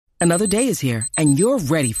Another day is here, and you're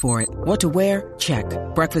ready for it. What to wear? Check.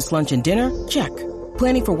 Breakfast, lunch, and dinner? Check.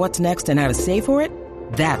 Planning for what's next and how to save for it?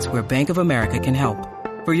 That's where Bank of America can help.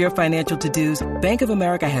 For your financial to-dos, Bank of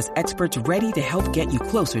America has experts ready to help get you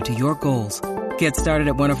closer to your goals. Get started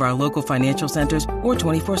at one of our local financial centers or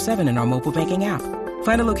 24/7 in our mobile banking app.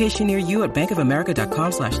 Find a location near you at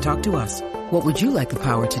bankofamerica.com/talktous. What would you like the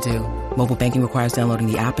power to do? Mobile banking requires downloading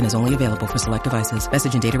the app and is only available for select devices.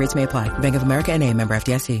 Message and data rates may apply. Bank of America N.A., member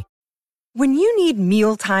FDIC. When you need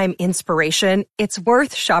mealtime inspiration, it's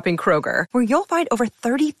worth shopping Kroger, where you'll find over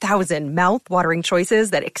 30,000 mouth-watering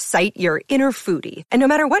choices that excite your inner foodie. And no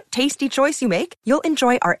matter what tasty choice you make, you'll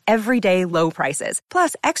enjoy our everyday low prices,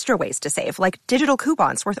 plus extra ways to save, like digital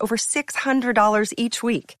coupons worth over $600 each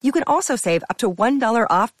week. You can also save up to $1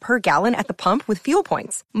 off per gallon at the pump with fuel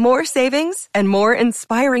points. More savings and more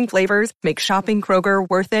inspiring flavors make shopping Kroger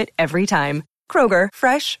worth it every time. Kroger,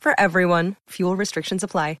 fresh for everyone. Fuel restrictions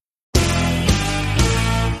apply.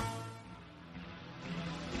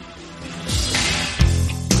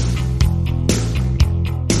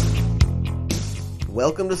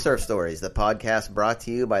 Welcome to Surf Stories, the podcast brought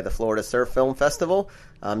to you by the Florida Surf Film Festival.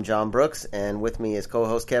 I'm John Brooks, and with me is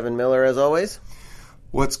co-host Kevin Miller, as always.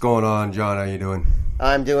 What's going on, John? How you doing?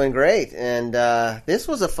 I'm doing great, and this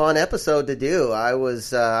was a fun episode to do. I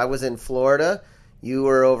was in Florida. You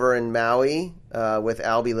were over in Maui with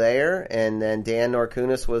Albee Layer, and then Dan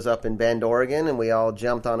Norkunas was up in Bend, Oregon, and we all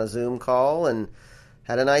jumped on a Zoom call and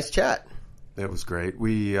had a nice chat. It was great.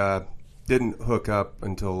 We didn't hook up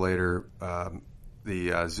until later.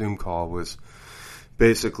 The Zoom call was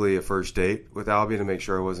basically a first date with Albee to make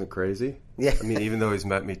sure I wasn't crazy. Yeah. I mean, even though he's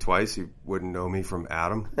met me twice, he wouldn't know me from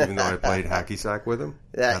Adam, even though I played hacky sack with him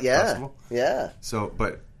at the festival. Yeah. So,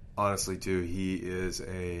 but honestly, too, he is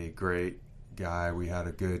a great guy. We had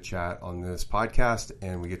a good chat on this podcast,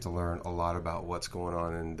 and we get to learn a lot about what's going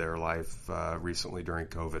on in their life recently during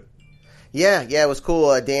COVID. Yeah, it was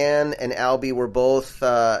cool. Dan and Albee were both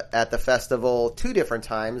at the festival two different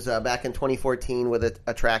times. Back in 2014 with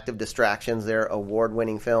Attractive Distractions, their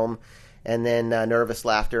award-winning film, and then Nervous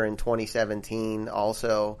Laughter in 2017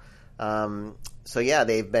 also. So yeah,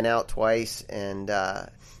 they've been out twice and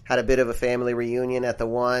had a bit of a family reunion at the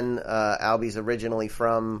one. Albee's originally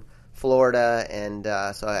from Florida, and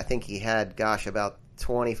so I think he had, about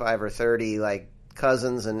 25 or 30 like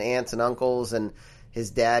cousins and aunts and uncles, and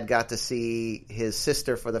his dad got to see his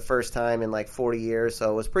sister for the first time in like 40 years, so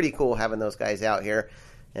it was pretty cool having those guys out here.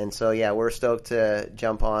 And so, yeah, we're stoked to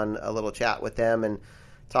jump on a little chat with them and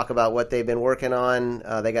talk about what they've been working on.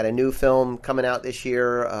 They got a new film coming out this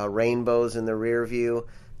year, Rainbows in the Rear View,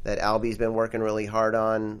 that Albee's been working really hard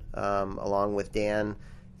on, along with Dan.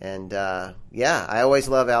 And, yeah, I always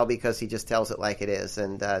love Albee because he just tells it like it is.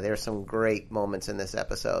 And there's some great moments in this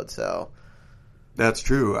episode, so... That's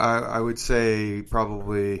true. I would say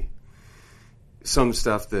probably some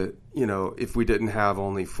stuff that, if we didn't have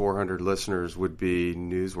only 400 listeners would be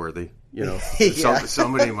newsworthy. Yeah.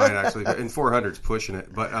 Somebody might actually, and 400's pushing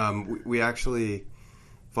it. But we actually,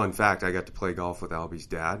 fun fact, I got to play golf with Albee's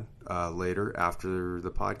dad later after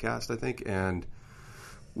the podcast, I think. And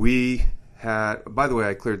we had, by the way,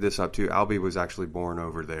 I cleared this up too. Albee was actually born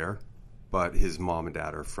over there, but his mom and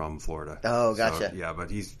dad are from Florida. Oh, gotcha. So, yeah,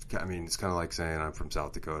 but it's kind of like saying I'm from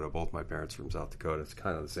South Dakota. Both my parents are from South Dakota. It's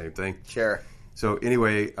kind of the same thing. Sure. So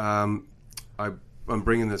anyway, I'm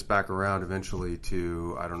bringing this back around eventually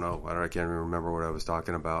to, I can't even remember what I was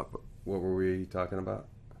talking about. But what were we talking about?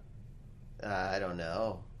 I don't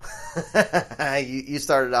know. You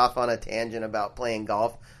started off on a tangent about playing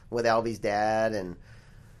golf with Albee's dad, and...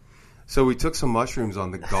 So we took some mushrooms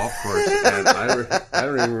on the golf course, and I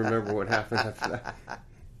don't even remember what happened after that.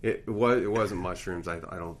 It wasn't mushrooms, I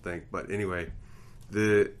don't think. But anyway,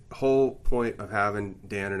 the whole point of having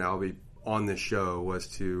Dan and Albee on this show was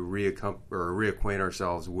to reacquaint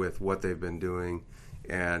ourselves with what they've been doing,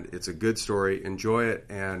 and it's a good story. Enjoy it,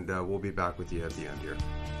 and we'll be back with you at the end here.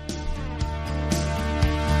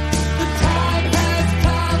 The time has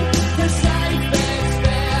come to save this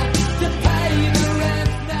fair, to pay the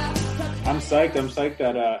rent now. I'm psyched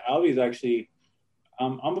that Albee's actually,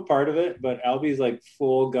 I'm a part of it, but Albee's like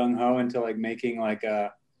full gung ho into like making like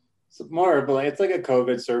more of like, it's like a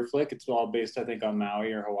COVID surf flick. It's all based, I think, on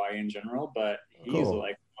Maui or Hawaii in general, but he's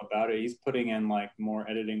like about it. He's putting in like more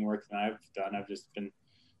editing work than I've done. I've just been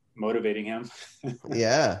motivating him.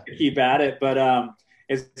 Yeah. to keep at it, but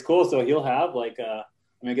it's cool. So he'll have like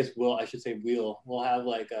we'll have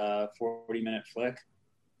like a 40-minute flick.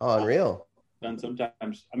 Oh, unreal. Done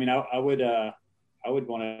sometimes. I mean, I would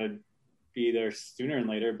want to be there sooner and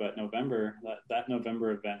later, but November, that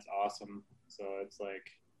November event's awesome. So it's like,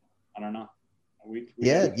 I don't know. We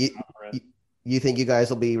Yeah, gotta get for it. you think you guys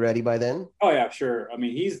will be ready by then? Oh yeah, sure. I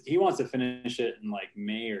mean, he wants to finish it in like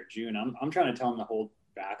May or June. I'm trying to tell him to hold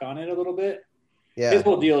back on it a little bit. His Yeah,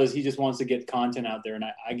 whole deal is he just wants to get content out there, and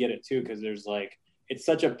I get it too, because there's like, it's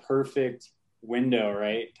such a perfect window,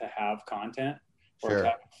 right, to have content or to sure.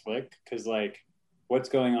 have a flick, because like what's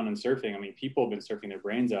going on in surfing? I mean, people have been surfing their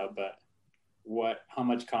brains out, but how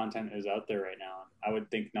much content is out there right now? I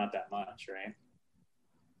would think not that much, right?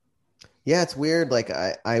 Yeah, it's weird. Like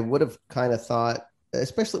I would have kind of thought,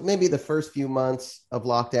 especially maybe the first few months of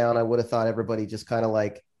lockdown, I would have thought everybody just kind of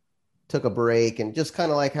like took a break and just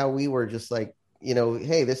kind of like how we were just like,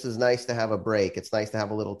 hey, this is nice to have a break. It's nice to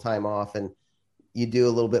have a little time off, and you do a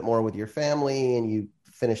little bit more with your family, and you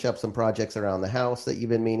finish up some projects around the house that you've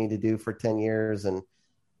been meaning to do for 10 years.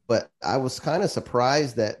 But I was kind of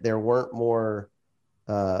surprised that there weren't more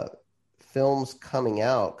films coming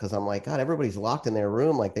out, because I'm like, God, everybody's locked in their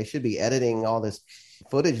room. Like they should be editing all this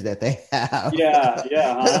footage that they have.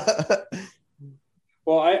 Yeah, huh?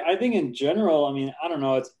 Well, I think in general, I mean, I don't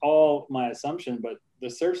know, it's all my assumption, but the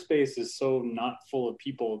surf space is so not full of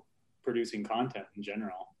people producing content in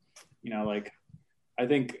general. Like I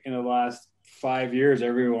think in the last 5 years,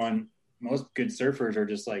 most good surfers are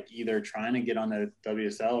just like either trying to get on the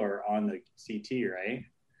WSL or on the CT, right?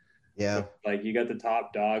 Yeah. So, like you got the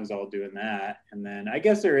top dogs all doing that. And then I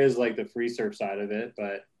guess there is like the free surf side of it,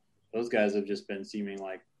 but those guys have just been seeming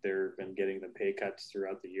like they've been getting the pay cuts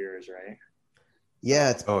throughout the years, right?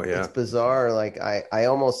 Yeah, Oh, yeah. it's bizarre. Like I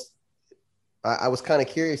was kind of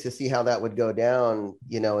curious to see how that would go down,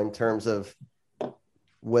 in terms of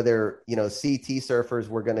whether, CT surfers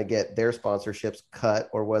were going to get their sponsorships cut,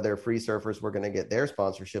 or whether free surfers were going to get their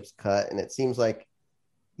sponsorships cut. And it seems like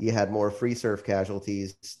you had more free surf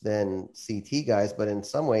casualties than CT guys, but in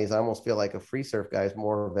some ways I almost feel like a free surf guy is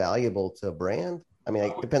more valuable to a brand. I mean,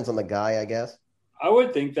 it depends on the guy, I guess. I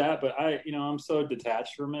would think that, but I'm so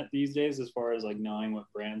detached from it these days as far as like knowing what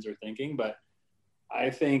brands are thinking. But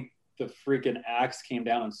I think the freaking axe came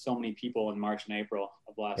down on so many people in March and April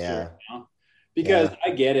of last year, because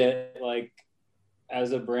I get it. Like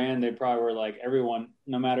as a brand, they probably were like, everyone,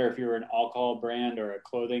 no matter if you're an alcohol brand or a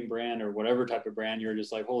clothing brand or whatever type of brand, you're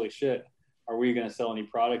just like, holy shit, are we going to sell any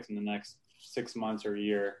products in the next 6 months or a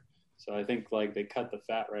year? So I think like they cut the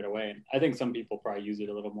fat right away. And I think some people probably use it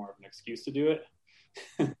a little more of an excuse to do it.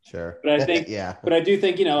 Sure. But I think, yeah. But I do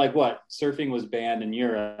think, like what? Surfing was banned in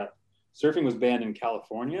Europe. Surfing was banned in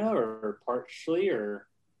California or partially.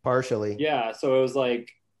 Yeah. So it was like,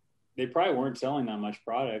 they probably weren't selling that much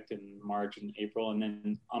product in March and April. And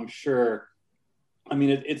then I'm sure, I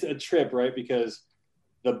mean, it's a trip, right? Because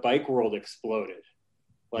the bike world exploded.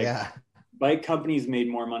 Like bike companies made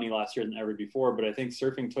more money last year than ever before, but I think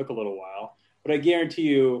surfing took a little while. But I guarantee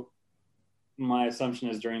you, my assumption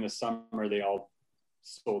is during the summer, they all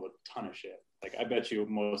sold a ton of shit. Like I bet you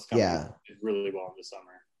most companies did really well in the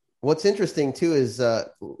summer. What's interesting too is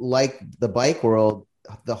like the bike world,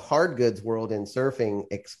 the hard goods world in surfing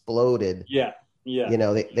exploded. Yeah.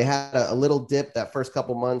 They had a little dip that first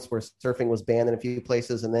couple months where surfing was banned in a few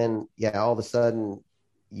places, and then all of a sudden,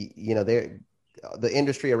 the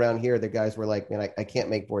industry around here, the guys were like, man, I can't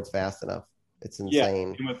make boards fast enough. It's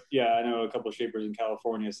insane. I know a couple of shapers in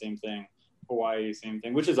California, same thing. Hawaii, same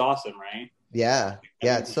thing, which is awesome, right? Yeah,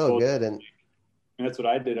 it's so good. And that's what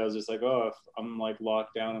I did. I was just like, oh, if I'm like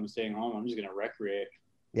locked down, I'm staying home, I'm just gonna recreate.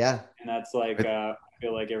 Yeah. And that's like I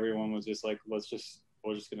feel like everyone was just like, we're just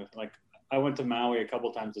gonna, like, I went to Maui a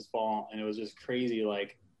couple times this fall, and it was just crazy.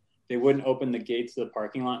 Like they wouldn't open the gates to the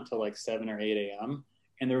parking lot until like 7 or 8 a.m.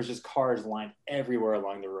 and there was just cars lined everywhere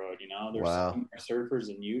along the road. There's more surfers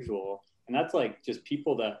than usual. And that's like just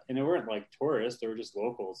people and they weren't like tourists, they were just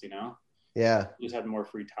locals, Yeah. Just had more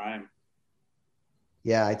free time.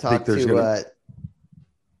 Yeah, I talked to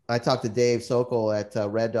Dave Sokol at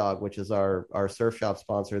Red Dog, which is our surf shop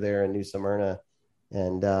sponsor there in New Smyrna,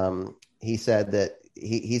 and he said that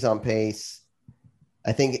he's on pace.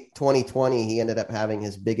 I think 2020 he ended up having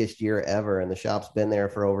his biggest year ever, and the shop's been there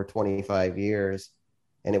for over 25 years,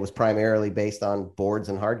 and it was primarily based on boards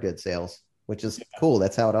and hard goods sales, which is cool.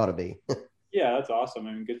 That's how it ought to be. Yeah, that's awesome.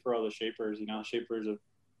 I mean, good for all the shapers. Shapers have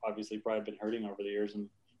obviously probably been hurting over the years, and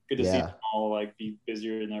good to see them all like be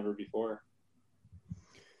busier than ever before.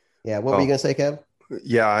 Yeah. What were you going to say, Kev?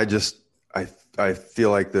 Yeah, I feel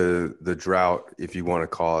like the drought, if you want to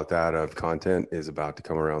call it that, of content is about to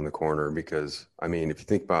come around the corner, because I mean, if you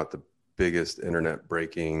think about the biggest internet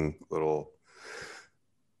breaking little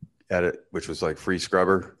edit, which was like Free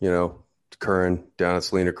Scrubber, Curran down at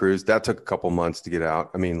Salina Cruz, that took a couple months to get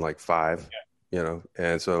out. I mean, like 5,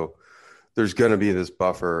 and so there's going to be this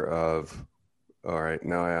buffer of all right,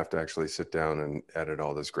 now I have to actually sit down and edit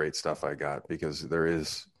all this great stuff I got, because there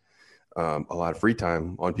is a lot of free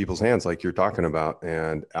time on people's hands, like you're talking about.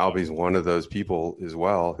 And Albee's one of those people as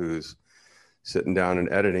well who's sitting down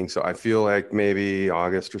and editing. So I feel like maybe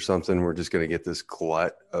August or something, we're just going to get this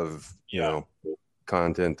glut of,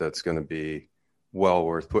 content that's going to be well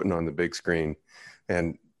worth putting on the big screen.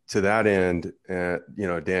 And to that end,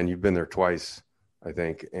 Dan, you've been there twice, I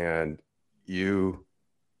think, and you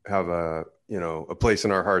have a place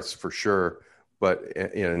in our hearts for sure, but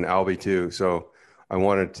in Albee too. So I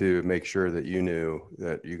wanted to make sure that you knew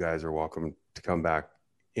that you guys are welcome to come back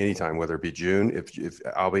anytime, whether it be June. If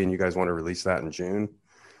Albee and you guys want to release that in June,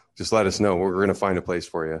 just let us know. We're going to find a place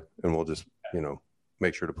for you, and we'll just,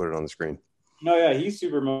 make sure to put it on the screen. No, yeah, he's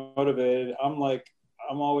super motivated. I'm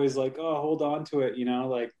always like, oh, hold on to it,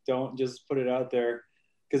 like don't just put it out there.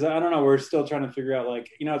 Because I don't know, we're still trying to figure out, like,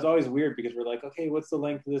 it's always weird because we're like, okay, what's the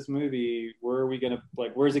length of this movie? Where are we going to,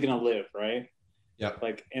 like, where's it going to live, right? Yeah.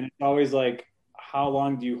 Like, and it's always like, how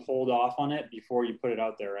long do you hold off on it before you put it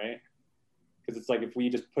out there, right? Because it's like, if we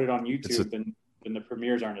just put it on YouTube, then the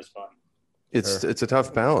premieres aren't as fun. It's a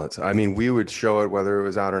tough balance. I mean, we would show it whether it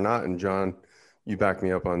was out or not. And John, you back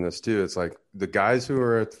me up on this too. It's like the guys who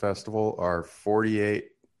are at the festival are 48,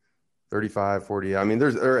 35, 40. I mean,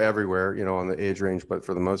 they're everywhere, on the age range, but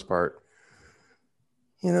for the most part,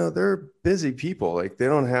 they're busy people. Like, they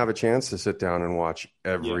don't have a chance to sit down and watch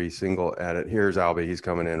every single edit. Here's Albee. He's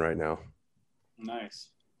coming in right now. Nice.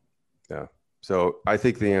 Yeah. So I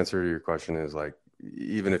think the answer to your question is, like,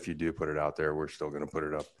 even if you do put it out there, we're still going to put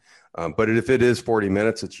it up. But if it is 40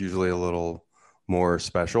 minutes, it's usually a little more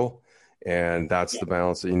special, and that's the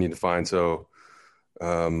balance that you need to find. So,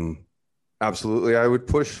 absolutely, I would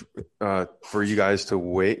push for you guys to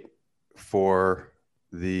wait for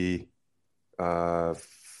the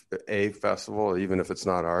a festival, even if it's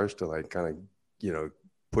not ours, to like kind of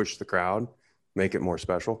push the crowd, make it more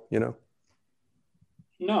special.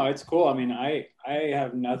 No, it's cool. I mean, I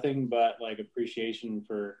have nothing but like appreciation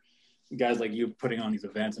for guys like you putting on these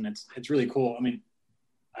events, and it's really cool. I mean,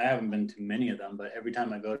 I haven't been to many of them, but every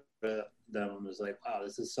time I go to them, I'm just like, wow,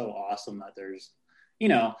 this is so awesome that there's,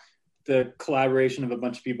 the collaboration of a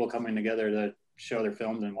bunch of people coming together to show their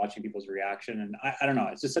films and watching people's reaction. And I don't know,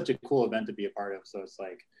 it's just such a cool event to be a part of. So it's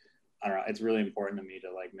like, I don't know, it's really important to me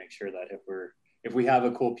to like make sure that if we have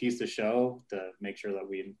a cool piece to show, to make sure that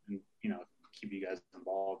we, keep you guys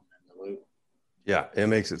involved in the loop. Yeah, it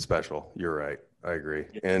makes it special. You're right. I agree.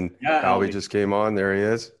 Yeah. And Yeah, Albee Albee just came on. There he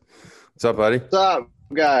is. What's up, buddy? What's up,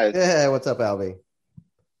 guys? Yeah, what's up, Albee?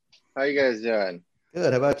 How you guys doing?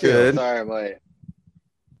 Good. How about you? Good. Sorry I'm late.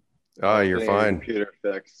 Oh, you're Getting a fine. computer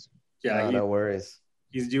fixed. Yeah, No worries.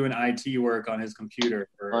 he's doing IT work on his computer.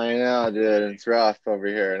 I know, dude. It's rough over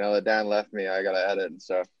here. Now that Dan left me, I gotta edit and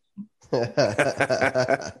stuff.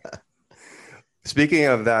 Speaking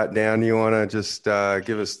of that, Dan, you want to just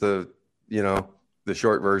give us the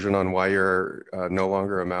short version on why you're no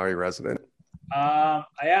longer a Maui resident? I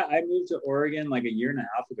moved to Oregon like a year and a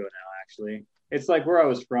half ago now, actually. It's like where I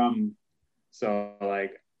was from. So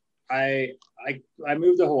like I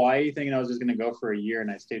moved to Hawaii thinking I was just going to go for a year, and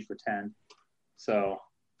I stayed for 10. So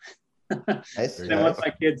Nice. then once my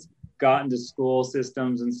kids got into school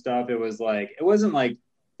systems and stuff, it wasn't like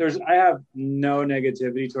I have no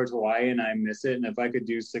negativity towards Hawaii, and I miss it. And if I could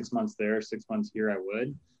do 6 months there, 6 months here, I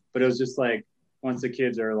would. But it was just like, once the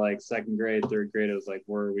kids are like second grade, third grade, it was like,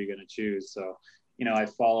 where are we going to choose? So, I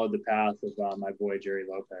followed the path of my boy, Jerry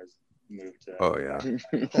Lopez, moved to. Oh, yeah.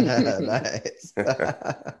 Nice.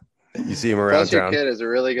 You see him around Plus, your town? kid is a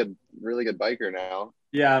really good biker now.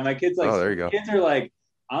 Yeah, my kids Oh, there you go. Kids are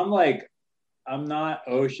I'm not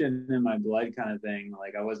ocean in my blood kind of thing.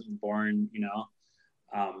 Like, I wasn't born,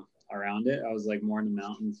 around it. I was like more in the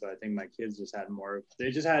mountains. So I think my kids just had more. They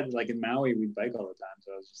just had, like, in Maui, we'd bike all the time.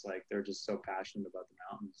 So I was just like, they're just so passionate about the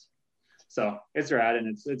mountains. So it's rad, and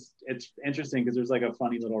it's interesting because there's like a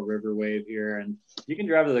funny little river wave here, and you can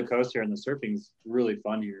drive to the coast here, and the surfing's really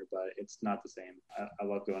fun here, but it's not the same. I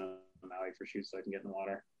love going to Maui for shoots so I can get in the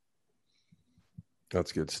water.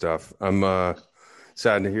 That's good stuff. I'm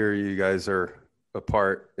sad to hear you guys are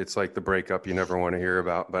apart. It's like the breakup you never want to hear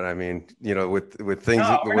about. But I mean, with things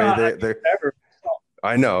No, the we're way not. they Ever.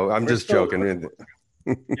 I know. I'm We're just still- joking.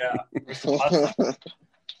 Yeah. We're still awesome.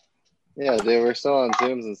 Yeah, dude, we're still on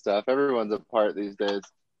Zooms and stuff. Everyone's apart these days.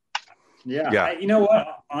 Yeah. You know what?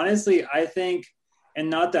 Honestly, I think, and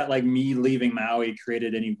not that like me leaving Maui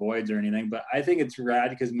created any voids or anything, but I think it's rad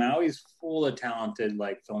because Maui's full of talented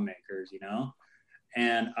like filmmakers,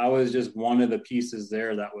 and I was just one of the pieces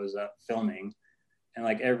there that was filming. and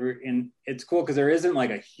like it's cool because there isn't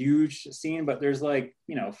like a huge scene, but there's like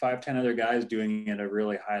 5-10 other guys doing it at a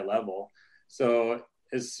really high level. So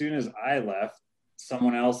as soon as I left,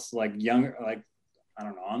 someone else like younger, like I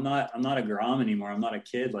don't know, I'm not a Grom anymore. I'm not a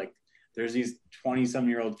kid. Like there's these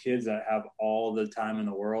 20-some-year-old kids that have all the time in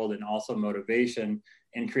the world and also motivation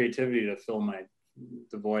and creativity to fill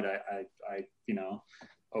the void I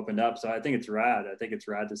opened up. So I think it's rad. I think it's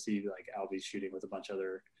rad to see like Albee shooting with a bunch of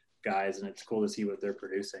other guys, and it's cool to see what they're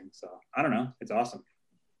producing. So I don't know, it's awesome.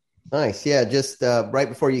 Nice. Yeah, just right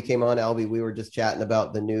before you came on, Albee, we were just chatting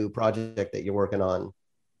about the new project that you're working on.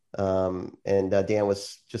 And Dan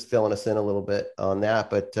was just filling us in a little bit on that,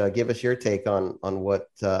 but give us your take on what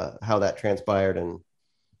how that transpired. And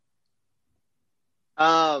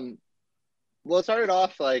well, it started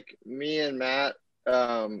off like me and Matt,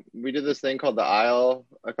 we did this thing called The Isle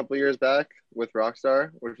a couple years back with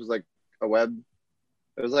Rockstar, which was like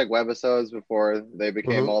it was like webisodes before they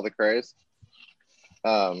became all the craze.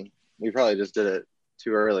 We probably just did it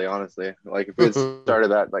too early, honestly. Like if we had started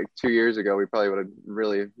that like 2 years ago, we probably would have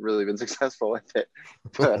really been successful with it.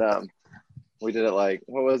 But we did it like,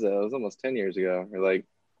 what was it? It was almost 10 years ago, or like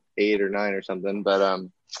 8 or 9 or something. But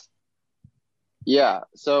yeah,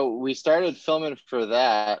 so we started filming for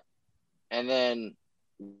that, and then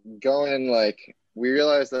going like we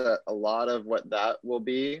realized that a lot of what that will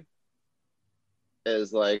be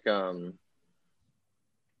is like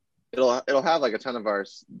it'll have like a ton of our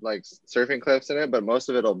like surfing clips in it, but most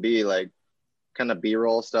of it'll be like kind of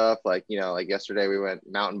B-roll stuff. Like, like yesterday we went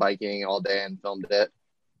mountain biking all day and filmed it.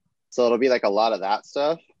 So it'll be like a lot of that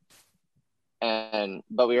stuff.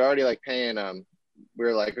 But we were already like paying, we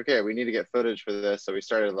were like, okay, we need to get footage for this. So we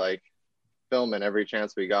started like filming every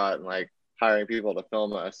chance we got and like hiring people to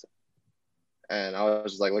film us. And I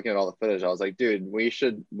was just like looking at all the footage. I was like, dude,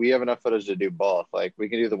 we have enough footage to do both. Like we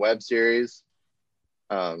can do the web series,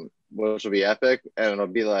 which will be epic, and it'll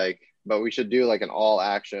be like, but we should do like an all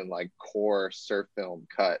action, like core surf film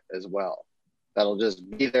cut as well. That'll just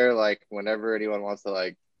be there like whenever anyone wants to,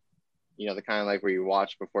 like, the kind of like where you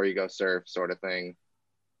watch before you go surf sort of thing.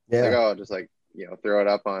 Yeah. Like, oh, just like, throw it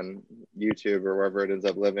up on YouTube or wherever it ends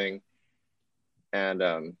up living. And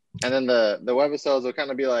then the webisodes will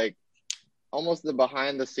kind of be like almost the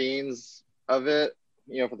behind the scenes of it,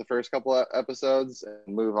 for the first couple of episodes,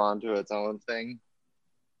 and move on to its own thing.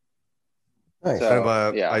 Nice.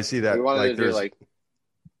 So, yeah, I see that. We wanted like to do there's like.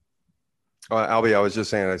 Albie, I was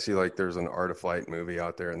just saying, I see like there's an Art of Flight movie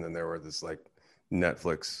out there, and then there were this like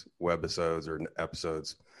Netflix webisodes or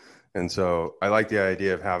episodes. And so I like the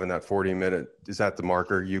idea of having that 40-minute. Is that the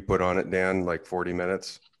marker you put on it, Dan? Like 40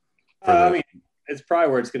 minutes? I mean, it's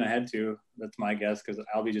probably where it's going to head to. That's my guess, because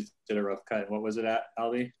Albee just did a rough cut. What was it at,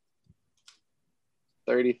 Albee?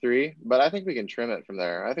 33, but I think we can trim it from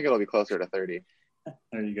there. I think it'll be closer to 30.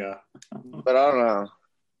 There you go. But I don't know.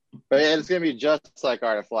 But yeah, it's going to be just like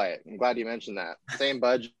Art of Flight. I'm glad you mentioned that. Same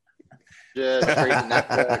budget, straight to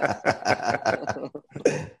Netflix.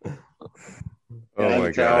 Oh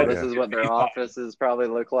my God. This is what their offices probably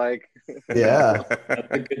look like. Yeah. That's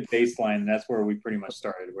a good baseline. That's where we pretty much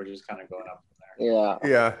started. We're just kind of going up from there. Yeah.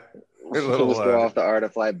 Yeah. We'll just go off the Art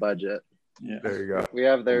of Flight budget. Yeah. There you go. We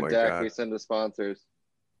have their deck. God. We send to sponsors.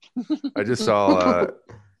 I just saw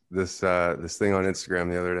this thing on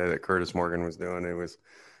Instagram the other day that Curtis Morgan was doing. It was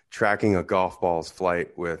tracking a golf ball's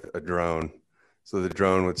flight with a drone. So the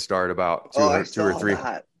drone would start about two or three.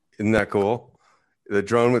 That. Isn't that cool? The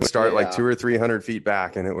drone would start like 200 or 300 feet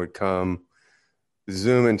back, and it would come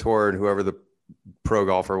zooming toward whoever the pro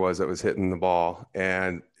golfer was that was hitting the ball.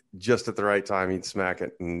 And just at the right time, he'd smack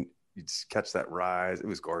it and you'd catch that rise. It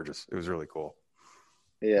was gorgeous. It was really cool.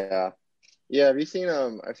 Yeah. Yeah. Have you seen,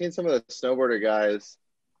 I've seen some of the snowboarder guys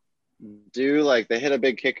do like, they hit a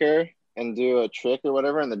big kicker and do a trick or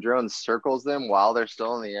whatever, and the drone circles them while they're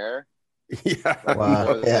still in the air. Yeah.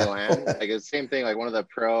 Wow. They land. Like it's the same thing. Like one of the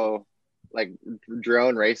pro, like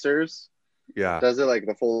drone racers, does it like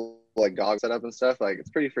the full like gog setup and stuff. Like it's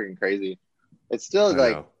pretty freaking crazy. It's still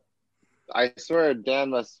like, I swear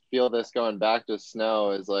Dan must feel this going back to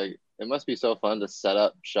snow is like, it must be so fun to set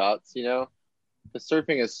up shots, the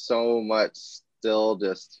surfing is so much still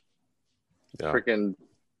just freaking,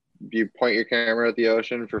 you point your camera at the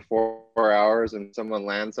ocean for 4 hours and someone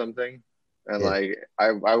lands something. And like,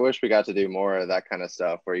 I wish we got to do more of that kind of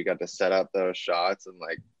stuff where you got to set up those shots and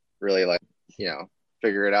like really like,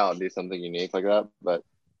 figure it out and do something unique like that. But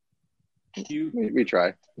we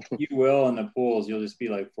try. You will in the pools. You'll just be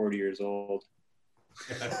like 40 years old.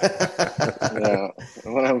 Yeah.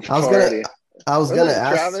 When I'm 40. I was gonna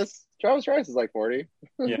ask. Travis Rice is like 40.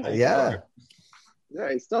 Yeah. Yeah.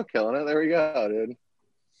 Yeah, he's still killing it. There we go, dude.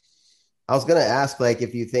 I was going to ask, like,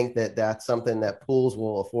 if you think that that's something that pools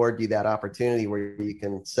will afford you that opportunity where you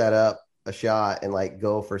can set up a shot and like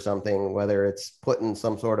go for something, whether it's putting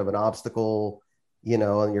some sort of an obstacle,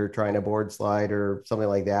 and you're trying to board slide or something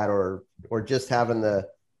like that, or just having the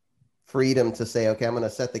freedom to say, okay, I'm going to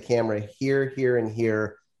set the camera here, here, and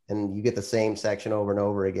here, and you get the same section over and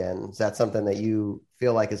over again. Is that something that you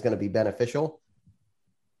feel like is going to be beneficial?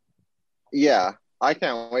 Yeah, I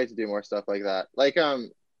can't wait to do more stuff like that. Like,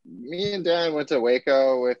 me and Dan went to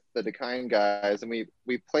Waco with the Dakine guys, and we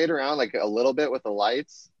played around like a little bit with the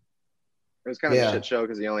lights. It was kind of a shit show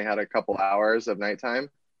because he only had a couple hours of nighttime.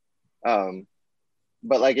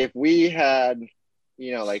 But like if we had,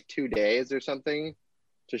 like 2 days or something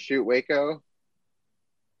to shoot Waco,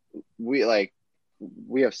 we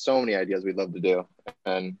have so many ideas we'd love to do.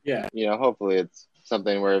 And hopefully it's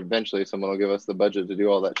something where eventually someone will give us the budget to do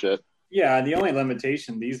all that shit. Yeah, the only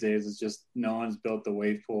limitation these days is just no one's built the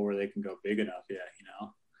wave pool where they can go big enough yet,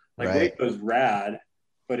 Like Right. Waco's rad,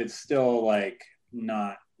 but it's still like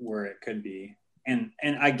not where it could be. And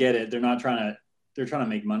I get it. They're trying to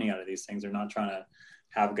make money out of these things. They're not trying to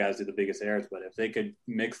have guys do the biggest airs, but if they could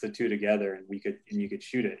mix the two together and you could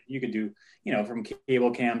shoot it, you could do, from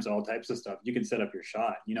cable cams, all types of stuff. You can set up your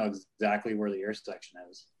shot. You know exactly where the air section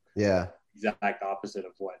is. Yeah. Exact opposite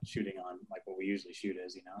of what shooting on like what we usually shoot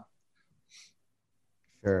is,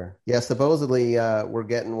 Sure. Yeah. Supposedly, we're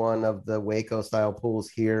getting one of the Waco style pools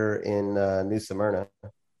here in New Smyrna.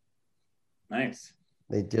 Nice.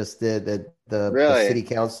 They just did the Really? city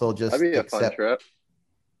council just That'd be a fun trip.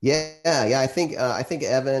 Yeah. I think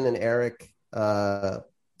Evan and Eric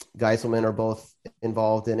Geiselman are both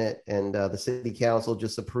involved in it, and the city council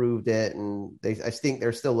just approved it, and I think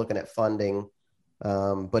they're still looking at funding,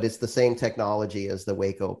 but it's the same technology as the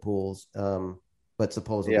Waco pools, but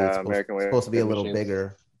supposedly it's supposed to be a little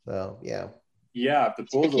bigger. So yeah. Yeah, if the I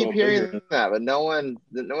pool's a keep little hearing bigger. that, but no one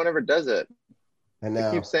ever does it. I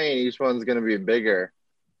know. They keep saying each one's going to be bigger.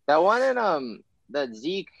 That one in that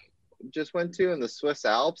Zeke just went to in the Swiss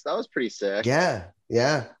Alps, that was pretty sick. Yeah.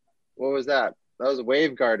 What was that? That was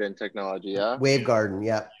Wave Garden technology, yeah? Wave Garden,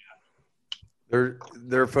 yeah.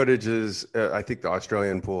 Their footage is, I think the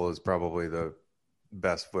Australian pool is probably the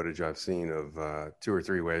best footage I've seen of 2 or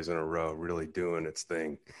 3 waves in a row really doing its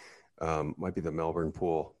thing. Might be the Melbourne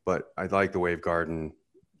pool, but I like the Wave Garden,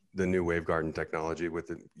 the new Wave Garden technology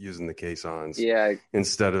with using the caissons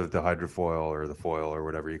instead of the hydrofoil or the foil or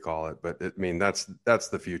whatever you call it. But that's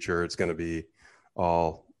the future. It's going to be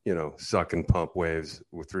all, suck and pump waves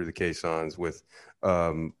through the caissons with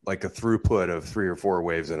like a throughput of 3 or 4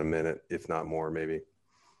 waves in a minute, if not more, maybe.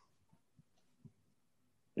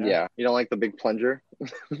 Yeah. You don't like the big plunger?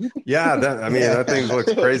 Yeah, that thing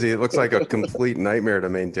looks crazy. It looks like a complete nightmare to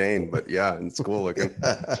maintain, but yeah, it's cool looking.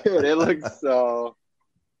 Dude, it looks so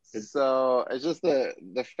it's just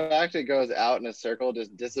the fact it goes out in a circle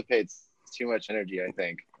just dissipates too much energy, I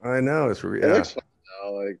think. I know it looks fun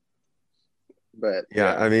though, but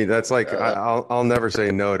yeah, I mean that's like I'll never say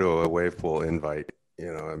no to a wave pool invite.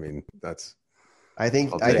 That's. I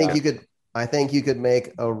think you could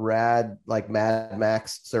make a rad like Mad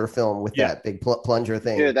Max surf film with that big plunger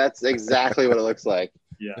thing. Dude, that's exactly what it looks like.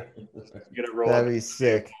 Yeah, you gotta roll. That'd be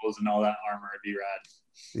sick. And all that armor would be rad.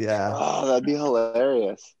 Yeah. Oh, that'd be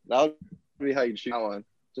hilarious. That would be how you'd shoot that one,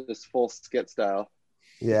 just full skit style.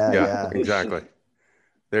 Yeah. Exactly.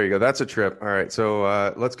 There you go. That's a trip. All right,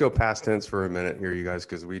 so let's go past tense for a minute here, you guys,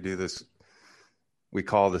 because we do this. We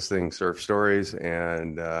call this thing Surf Stories,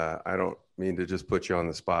 and I don't mean to just put you on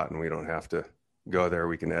the spot, and we don't have to go there.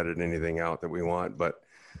 We can edit anything out that we want, but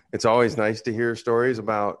it's always nice to hear stories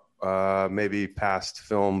about maybe past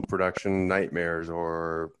film production nightmares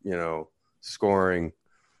or, scoring,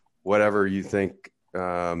 whatever you think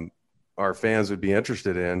our fans would be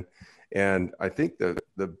interested in. And I think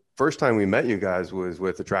the first time we met you guys was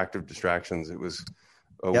with Attractive Distractions. It was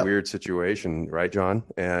a weird situation, right, John?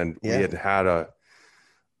 And we had a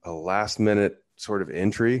last minute sort of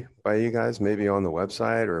entry by you guys, maybe on the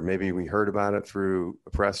website, or maybe we heard about it through a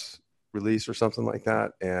press release or something like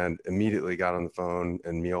that, and immediately got on the phone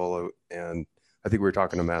and Miola, and I think we were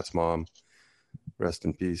talking to Matt's mom, rest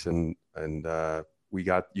in peace, and we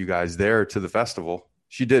got you guys there to the festival.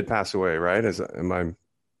 She did pass away, right? That's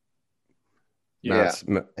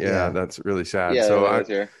really sad. Yeah, so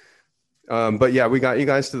but yeah, we got you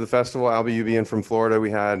guys to the festival. Albee, you being from Florida, we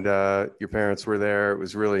had your parents were there. It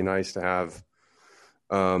was really nice to have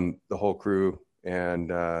the whole crew, and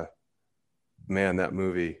man, that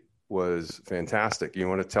movie was fantastic. You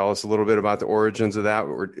want to tell us a little bit about the origins of that?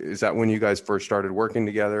 Or is that when you guys first started working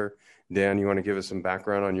together? Dan, you want to give us some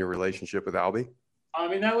background on your relationship with Albee? I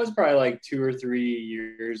mean, that was probably like 2 or 3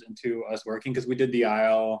 years into us working because we did the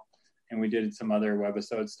Isle and we did some other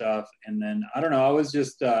webisode stuff. And then I don't know, I was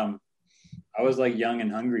just I was like young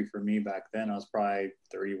and hungry for me back then. I was probably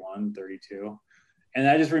 31, 32. And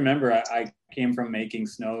I just remember I came from making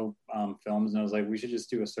snow films and I was like, we should just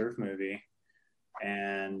do a surf movie.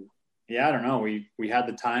 And yeah, I don't know. We had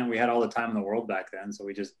the time, we had all the time in the world back then. So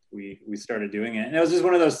we started doing it. And it was just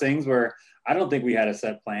one of those things where I don't think we had a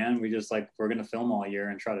set plan. We just like, we're going to film all year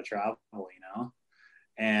and try to travel, you know?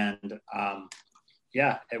 And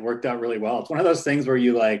yeah, it worked out really well. It's one of those things where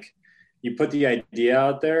you put the idea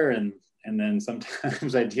out there and then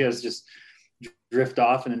sometimes ideas just drift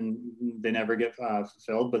off and they never get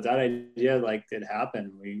fulfilled. But that idea, like, it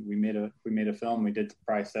happened. We made a film. We did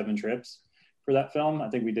probably 7 trips for that film. I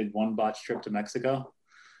think we did 1 botch trip to Mexico.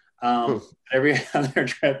 Every other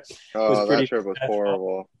trip was pretty. That trip was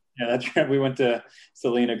horrible. Yeah, that trip we went to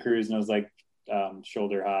Salina Cruz and it was like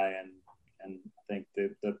shoulder high, and I think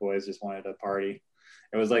the boys just wanted to party.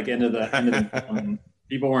 It was like end of the film.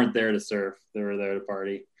 People weren't there to surf; they were there to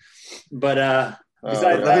party. But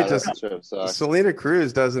besides that, Salina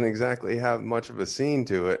Cruz doesn't exactly have much of a scene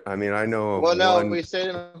to it. I mean, I know. Well, no, we stayed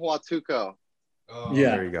in Huatuco. Oh,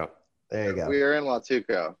 yeah, there you go. There you go. We were in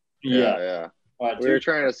Huatuco. Yeah. We were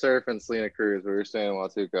trying to surf in Salina Cruz. We were staying in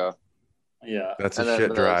Huatuco. Yeah, that's a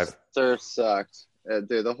shit drive. Surf sucked,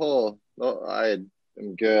 dude. I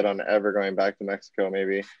am good on ever going back to Mexico.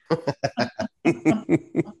 Maybe.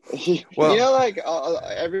 Well, you know, like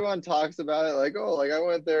everyone talks about it, like, oh, like I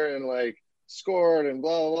went there and like scored and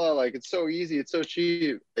blah blah blah. Like it's so easy, it's so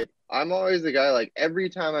cheap. I'm always the guy. Like every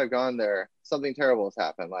time I've gone there, something terrible has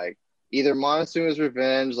happened. Like either Montezuma's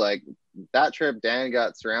Revenge, like that trip, Dan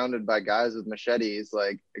got surrounded by guys with machetes,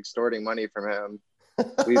 like extorting money from him.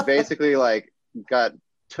 We basically like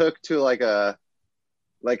took to like a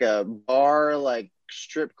bar, like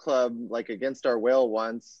strip club, like against our will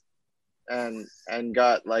once, and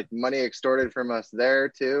got like money extorted from us there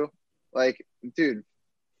too. Like, dude,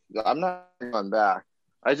 I'm not going back.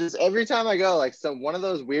 Every time I go, like one of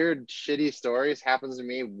those weird shitty stories happens to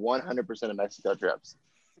me 100% of Mexico trips,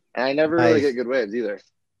 and I never really get good waves either.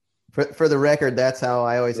 For the record, that's how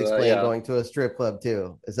I always explain going to a strip club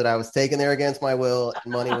too. Is that I was taken there against my will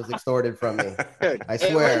and money was extorted from me. I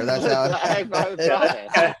swear, that's how.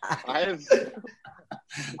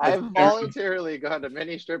 I've voluntarily gone to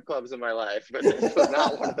many strip clubs in my life, but this was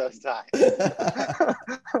not one of those times.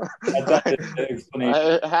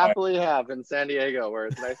 I happily have in San Diego, where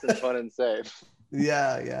it's nice and fun and safe.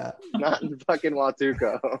 Yeah. Not in fucking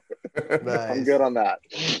Huatuco. Nice. I'm good on that.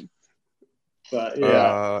 But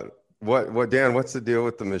yeah. What Dan? What's the deal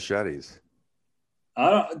with the machetes?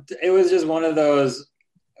 It was just one of those.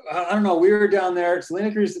 I don't know. We were down there.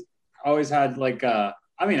 Salina Cruz always had like. I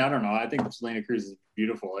mean, I don't know. I think Salina Cruz is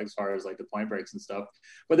beautiful, like, as far as like the point breaks and stuff.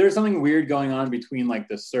 But there's something weird going on between like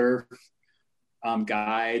the surf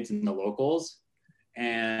guides and the locals,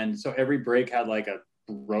 and so every break had like a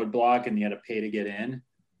roadblock, and you had to pay to get in.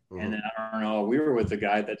 And then I don't know. We were with the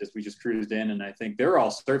guy that we just cruised in, and I think they were all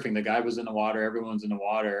surfing. The guy was in the water. Everyone's in the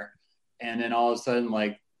water. And then all of a sudden,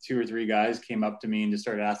 like 2 or 3 guys came up to me and just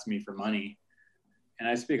started asking me for money. And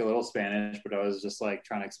I speak a little Spanish, but I was just like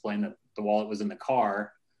trying to explain that the wallet was in the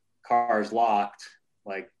car's locked.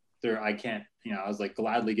 Like I can't, you know, I was like,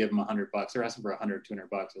 gladly give them $100. They're asking for $100, $200.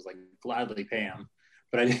 I was like, gladly pay them.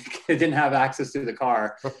 But I didn't have access to the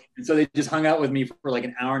car. And so they just hung out with me for like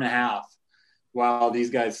an hour and a half while these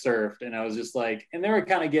guys surfed. And I was just like, and they were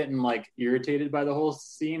kind of getting like irritated by the whole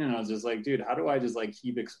scene. And I was just like, dude, how do I just like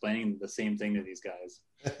keep explaining the same thing to these guys?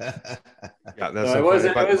 Yeah, that's so it was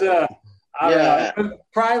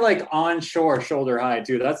probably like on shore, shoulder high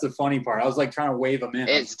too. That's the funny part. I was like trying to wave them in.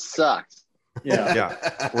 It sucked. Yeah.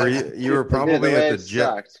 Where you were probably at the jet.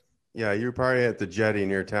 Sucked. Yeah, you were probably at the jetty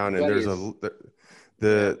near town, and Jetties. there's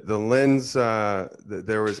the lens.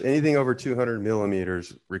 There was anything over 200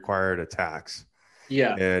 millimeters required a tax.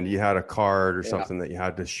 Yeah. And you had a card or something that you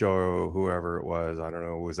had to show whoever it was. I don't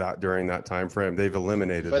know. Was that during that time frame? They've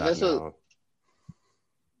eliminated that now.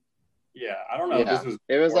 Yeah, I don't know. Yeah.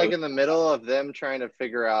 It was like in the middle of them trying to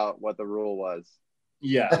figure out what the rule was.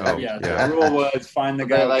 Yeah. The rule was find the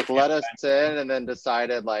guy. They like let us in and then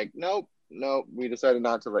decided like, nope, we decided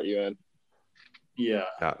not to let you in. Yeah.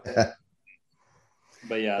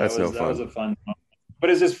 But yeah, that was a fun moment. But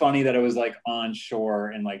it's just funny that it was like on shore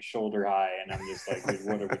and like shoulder high, and I'm just like, dude,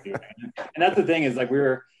 what are we doing? And that's the thing is like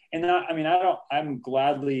I'm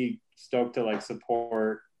gladly stoked to like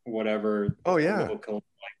support whatever. Oh yeah. Local like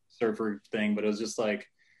surfer thing, but it was just like,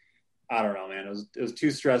 I don't know, man. It was too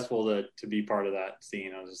stressful to be part of that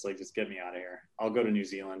scene. I was just like, just get me out of here. I'll go to New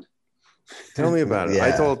Zealand. Tell me about it. I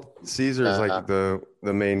Yeah. told Caesar's Uh, like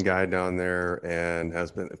the main guy down there and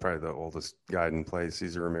has been probably the oldest guy in place,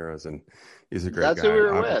 Cesar Ramirez, and he's a great that's guy. who we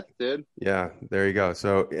were with, dude. Yeah, there you go.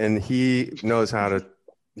 So, and he knows how to,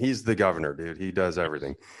 he's the governor, dude. He does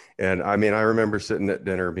everything. And I mean, I remember sitting at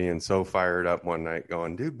dinner being so fired up one night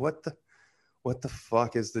going, dude, what the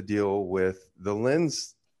fuck is the deal with the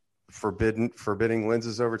lens forbidding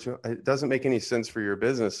lenses over to, it doesn't make any sense for your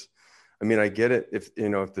business. I mean, I get it. If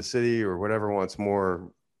the city or whatever wants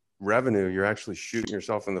more revenue, you're actually shooting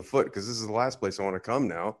yourself in the foot because this is the last place I want to come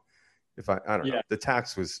now. If I don't know, the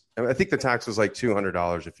tax was, I think the tax was like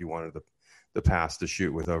 $200 if you wanted the pass to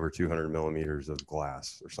shoot with over 200 millimeters of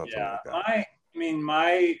glass or something like that.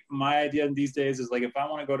 My idea these days is like, if I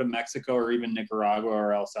want to go to Mexico or even Nicaragua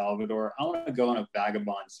or El Salvador, I want to go on a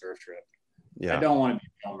vagabond surf trip. Yeah. I don't want to be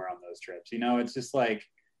a filmer on those trips. It's just like,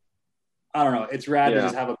 I don't know. It's rad to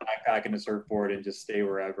just have a backpack and a surfboard and just stay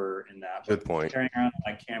wherever in that. Good point. Carrying around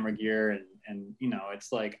like camera gear and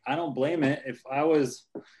it's like, I don't blame it. If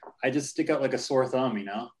I just stick out like a sore thumb,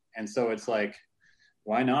 And so it's like,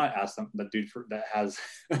 why not ask the dude that has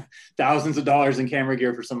thousands of dollars in camera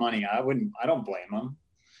gear for some money? I don't blame him.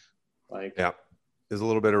 Like, yeah, there's a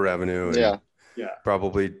little bit of revenue. And yeah.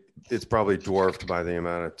 It's probably dwarfed by the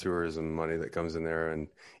amount of tourism money that comes in there. And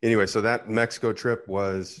anyway, so that Mexico trip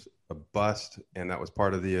was a bust, and that was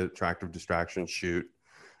part of the attractive distraction shoot.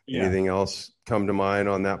 Yeah. Anything else come to mind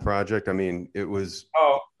on that project? I mean, it was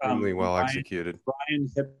really well executed. Brian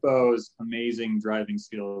Hippo's amazing driving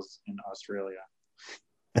skills in Australia.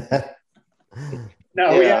 Good.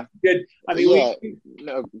 I mean,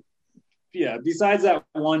 besides that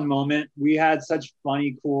one moment, we had such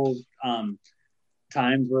funny, cool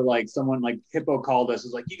times where like someone like Hippo called us,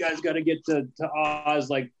 was like, you guys got to get to Oz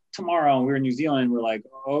like tomorrow. And we were in New Zealand. We're like,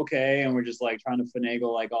 okay. And we're just like trying to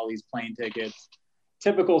finagle like all these plane tickets.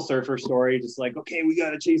 Typical surfer story. Just like, okay, we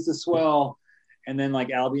got to chase the swell. And then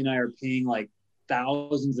like Albee and I are paying like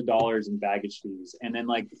thousands of dollars in baggage fees. And then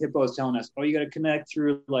like Hippo is telling us, oh, you got to connect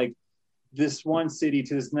through like this one city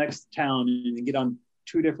to this next town and get on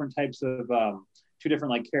two different types of two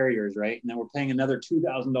different like carriers, right? And then we're paying another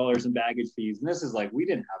 $2,000 in baggage fees. And this is like, we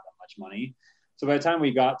didn't have that much money. So by the time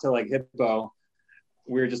we got to like Hippo,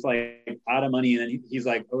 we were just like out of money. And then he's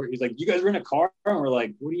like, you guys rent a car? And we're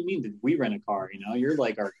like, what do you mean did we rent a car? You're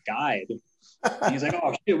like our guide. And he's like,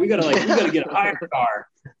 oh shit, we gotta get a hire car.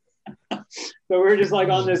 So we were just like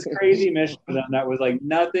on this crazy mission for them that was like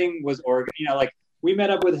nothing was organized. Like we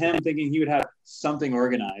met up with him thinking he would have something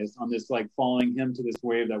organized on this, like following him to this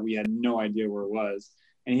wave that we had no idea where it was.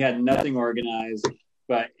 And he had nothing organized.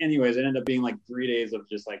 But anyways, it ended up being like 3 days of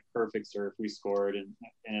just like perfect surf. We scored and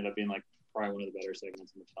ended up being like probably one of the better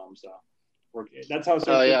segments in the film. So that's how surf.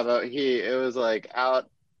 Oh yeah, but it was like out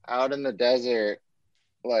in the desert,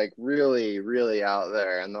 like really, really out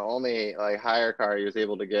there. And the only like hire car he was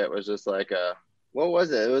able to get was just like what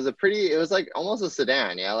was it? It was like almost a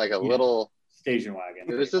sedan. Yeah. Like a little station wagon.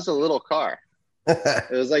 It was just a little car.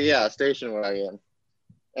 It was like, a station wagon.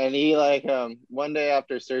 And he like, one day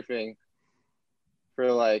after surfing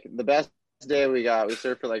for like the best day we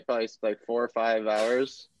surfed for like probably like 4 or 5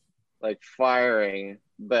 hours, like firing.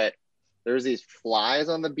 But there's these flies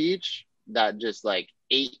on the beach that just like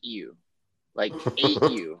ate you.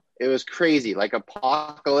 It was crazy, like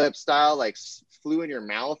apocalypse style, like flew in your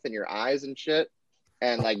mouth and your eyes and shit,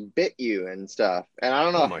 and like bit you and stuff. And I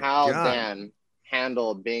don't know how Dan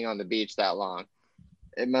handled being on the beach that long.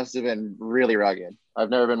 It must have been really rugged. I've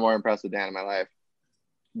never been more impressed with Dan in my life.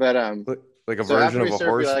 But like a version of a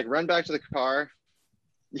horse. We like run back to the car.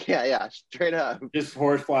 Yeah, straight up. Just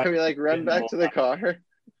horse fly. We like run back to the car.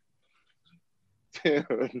 Dude,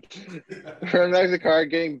 run back to the car,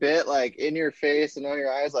 getting bit like in your face and on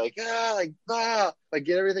your eyes, like get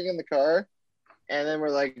everything in the car. And then we're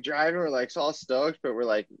like driving, we're like all stoked, but we're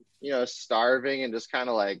like, starving and just kind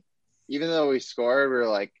of like, even though we scored, we were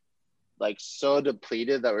like so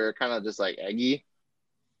depleted that we were kind of just like eggy.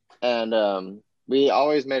 And we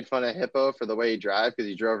always made fun of Hippo for the way he drives because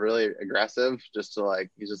he drove really aggressive, he's just like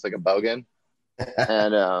a bogan.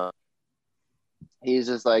 And he's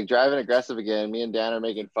just like driving aggressive again. Me and Dan are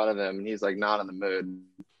making fun of him, and he's like not in the mood.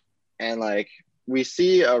 And like we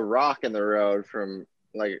see a rock in the road from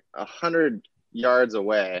like 100 yards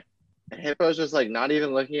away, and Hippo's just like not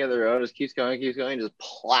even looking at the road, just keeps going, just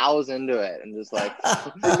plows into it, and just like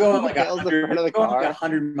we're going like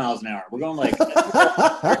 100 miles an hour. We're going like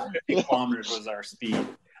 50 kilometers was our speed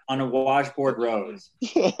on a washboard road,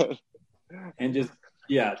 and just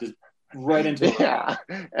right into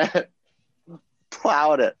it.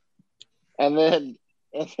 Plowed it, and then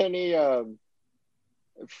he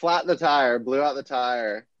flattened the tire, blew out the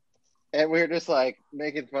tire, And we were just like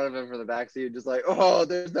making fun of him from the backseat, just like, oh,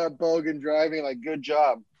 there's that bogan driving, like, good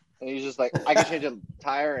job. And he's just like, I can change a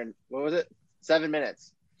tire in, what was it? 7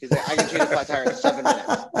 minutes. He's like, I can change a flat tire in 7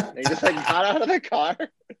 minutes. And he just like got out of the car.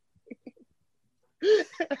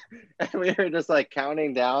 And we were just like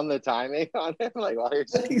counting down the timing on him, like while he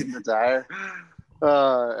was changing the tire.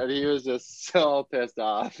 And he was just so pissed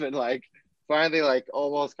off and like finally like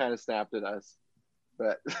almost kind of snapped at us.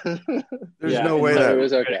 But There's Yeah, no way it that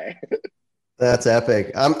was okay. That's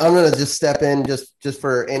epic. I'm going to just step in just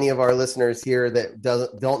for any of our listeners here that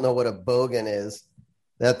don't know what a bogan is.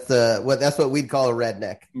 That's what we'd call a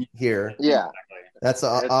redneck here. Yeah. That's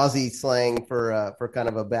Aussie slang for kind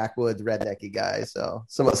of a backwoods rednecky guy. So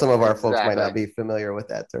some of our folks might not be familiar with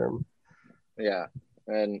that term. Yeah.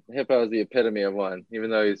 And Hippo is the epitome of one, even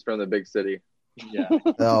though he's from the big city. Yeah.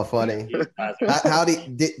 Oh, funny.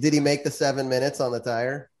 Did he make the 7 minutes on the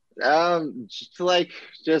tire?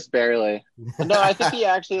 Just barely. No, I think he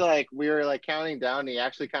actually like we were like counting down. And he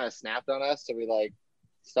actually kind of snapped on us, so we like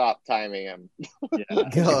stopped timing him. Yeah.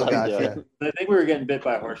 Oh, gotcha. I think we were getting bit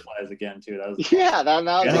by horseflies again too. That was Yeah, that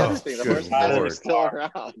was Yeah. the other thing. The Good horse flies Lord. are still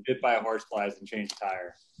around. bit by horseflies and changed the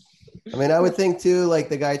tire. I mean, I would think too, like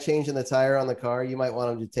the guy changing the tire on the car, you might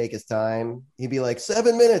want him to take his time. He'd be like,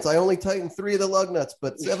 7 minutes. I only tightened 3 of the lug nuts,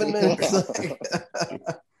 but 7 minutes. No,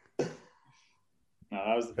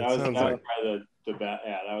 that was sounds like- probably the best.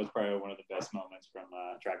 Yeah, that was probably one of the best moments from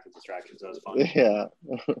Attractive Distractions. That was fun. Yeah.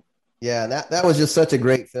 Yeah, and that was just such a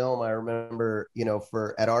great film. I remember,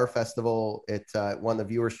 at our festival, it won the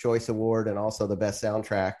Viewer's Choice Award and also the best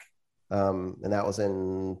soundtrack. And that was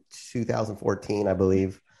in 2014, I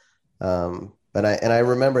believe. But I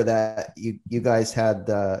remember that you guys had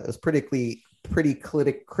it was critically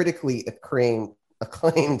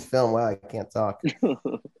acclaimed film. Wow, I can't talk.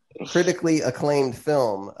 Critically acclaimed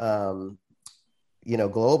film.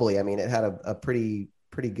 Globally. I mean, it had a pretty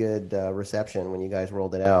good reception when you guys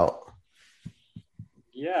rolled it out.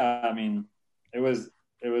 Yeah, I mean, it was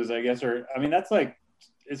I guess, that's like,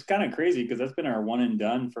 it's kind of crazy because that's been our one and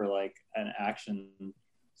done for like an action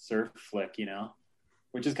surf flick,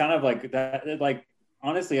 which is kind of like that. Like,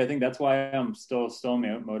 honestly, I think that's why I'm still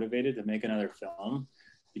motivated to make another film,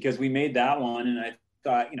 because we made that one and I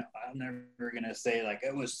thought, I'm never gonna say like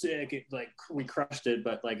it was sick, it, like we crushed it,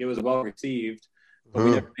 but like it was well received, but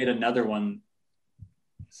we never made another one.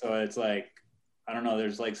 So it's like, I don't know,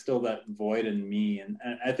 there's like still that void in me, and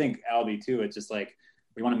I think Albee too. It's just like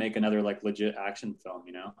we want to make another like legit action film,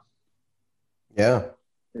 Yeah.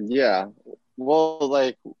 Yeah. Well,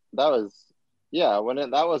 like that was, yeah, when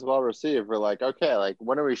that was well received, we're like, okay, like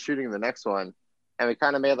when are we shooting the next one? And we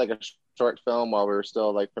kind of made like a short film while we were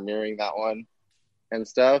still like premiering that one and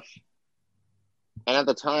stuff. And at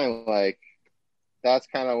the time, like that's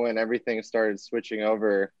kind of when everything started switching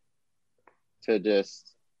over to just,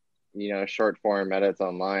 short form edits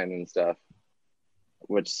online and stuff,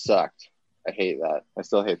 which sucked. I hate that. I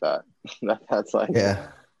still hate that. That's like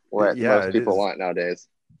what most people want nowadays.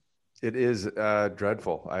 It is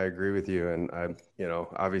dreadful. I agree with you. And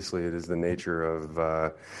obviously it is the nature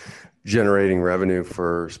of generating revenue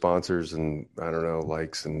for sponsors and I don't know,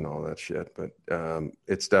 likes and all that shit, but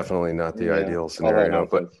it's definitely not the ideal scenario.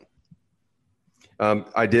 But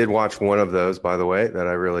I did watch one of those, by the way, that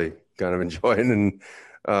I really kind of enjoyed, and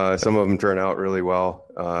some of them turn out really well.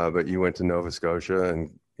 But you went to Nova Scotia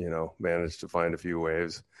and, managed to find a few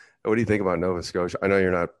waves. What do you think about Nova Scotia? I know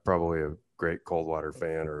you're not probably a great coldwater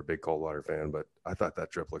fan or a big coldwater fan, but I thought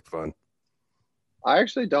that trip looked fun. I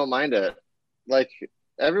actually don't mind it. Like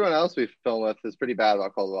everyone else we film with is pretty bad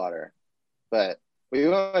about cold water, but we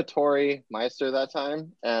went with Tori Meister that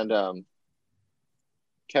time, and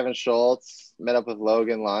Kevin Schultz met up with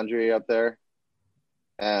Logan Laundry up there,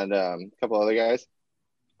 and a couple other guys.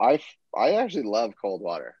 I actually love cold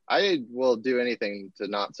water. I will do anything to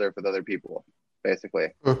not surf with other people, basically.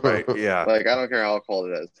 Right? Yeah. Like I don't care how cold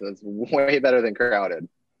it is. It's way better than crowded.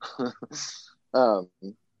 But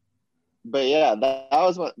yeah,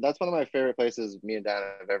 that's one of my favorite places me and Dan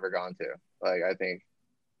have ever gone to. Like I think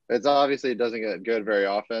it's obviously it doesn't get good very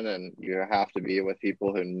often, and you have to be with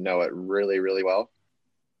people who know it really, really well.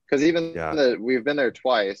 Because we've been there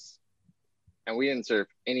twice, and we didn't surf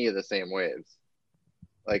any of the same waves.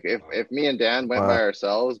 Like if me and Dan went by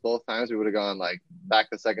ourselves both times, we would have gone like back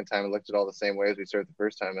the second time and looked at all the same waves we surfed the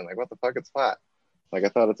first time and like, what the fuck, it's flat. Like I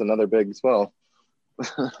thought it's another big swell.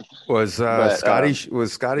 Was Scotty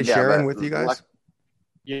sharing with you guys?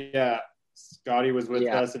 Yeah, Scotty was with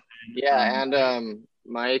us. And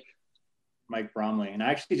Mike Bromley, and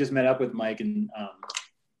I actually just met up with Mike in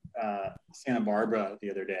Santa Barbara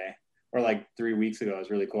the other day, or like 3 weeks ago. It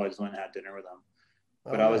was really cool. I just went and had dinner with him.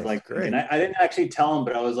 But I was like, great. and I didn't actually tell him,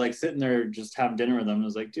 but I was like sitting there just having dinner with him. I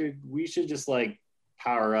was like, dude, we should just like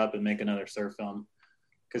power up and make another surf film.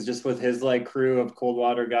 Because just with his like crew of cold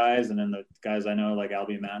water guys and then the guys I know like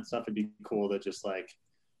Albee, Matt and stuff, it'd be cool to just like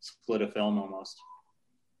split a film almost.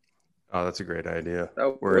 Oh, that's a great idea.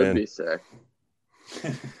 That We're would in. be sick.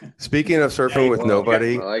 Speaking of surfing with Well,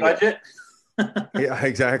 nobody, I like it. Budget. yeah,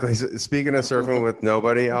 exactly. Speaking of surfing with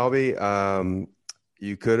nobody, Albie,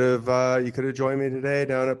 you could have joined me today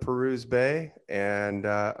down at Peru's Bay. And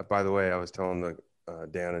by the way, I was telling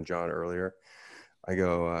Dan and John earlier, I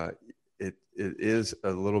go, it is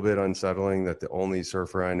a little bit unsettling that the only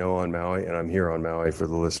surfer I know on Maui, and I'm here on Maui for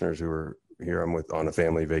the listeners who are here, I'm with on a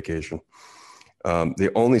family vacation.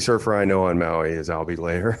 The only surfer I know on Maui is Albee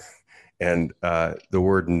Layer, and the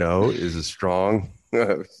word no is a strong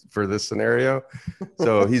for this scenario.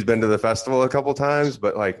 So he's been to the festival a couple times,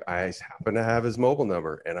 but like I happen to have his mobile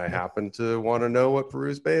number and I happen to want to know what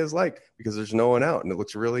Peru's Bay is like because there's no one out and it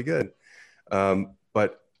looks really good.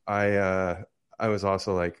 But I was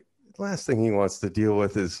also like, the last thing he wants to deal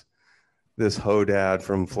with is this ho dad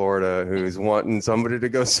from Florida who's wanting somebody to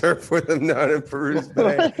go surf with him down in Peru's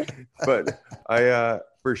Bay. But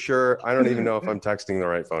for sure, I don't even know if I'm texting the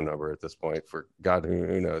right phone number at this point. For God,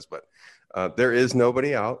 who knows? But there is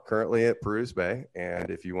nobody out currently at Peru's Bay, and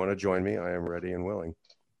if you want to join me, I am ready and willing.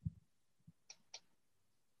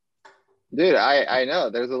 Dude, I know.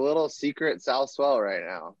 There's a little secret south swell right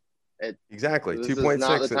now. Exactly, This 2.6. is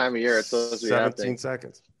not the time of year it's supposed to be 17 happening.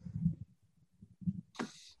 seconds.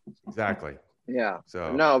 Exactly. Yeah.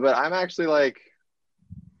 So No, but I'm actually like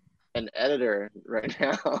an editor right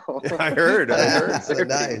now. I heard. Nice.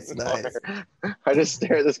 I just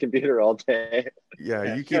stare at this computer all day. Yeah, you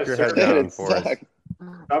Yeah, keep your sure. head down It for us. sucks.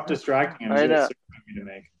 Stop distracting him. I know. It's a movie to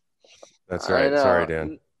make. That's I right. know. Sorry,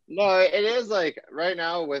 Dan. No, it is like right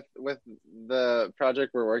now with the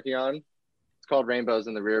project we're working on. It's called Rainbows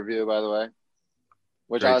in the Rear View, by the way,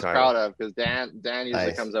 which Great I was title. proud of because Dan usually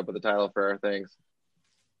Nice. comes up with the title for our things.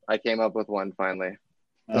 I came up with one finally.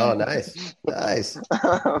 Oh, nice.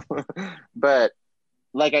 But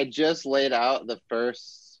like I just laid out the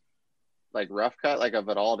first like rough cut like of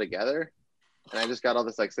it all together, and I just got all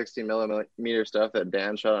this like 60 millimeter stuff that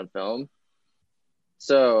Dan shot on film.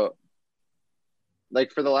 So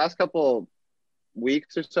like for the last couple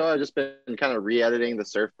weeks or so, I've just been kind of re-editing the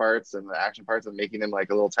surf parts and the action parts and making them like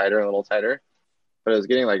a little tighter. But it was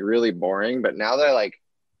getting like really boring. But now that I like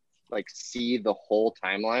see the whole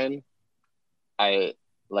timeline, I'm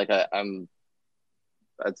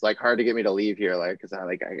it's like hard to get me to leave here, like because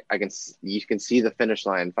I can you can see the finish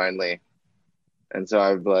line finally. And so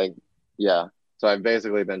I've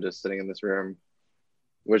basically been just sitting in this room,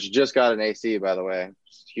 which just got an AC, by the way.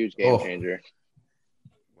 Just a huge game changer.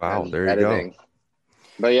 Wow, And there you editing. go.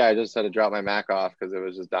 But yeah, I just had to drop my Mac off because it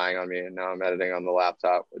was just dying on me, and now I'm editing on the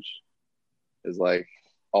laptop, which is like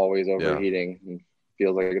always overheating and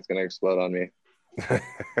feels like it's gonna explode on me. What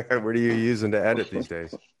are you using to edit these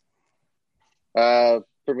days?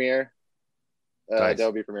 Premiere, Nice.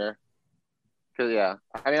 Adobe Premiere. Because yeah,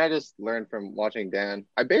 I mean, I just learned from watching Dan.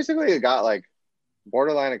 I basically got like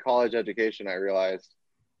borderline a college education. I realized,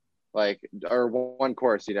 like, or one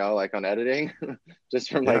course, like on editing, just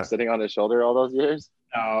from like sitting on his shoulder all those years.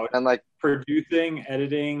 No, And like producing,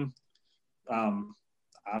 editing,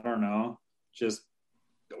 I don't know, just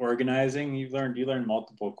organizing. You learn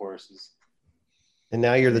multiple courses. And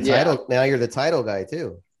now you're the title. Now you're the title guy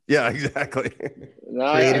too. Yeah, exactly.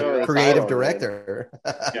 Creative director.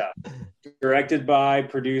 Yeah, directed by,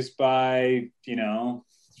 produced by,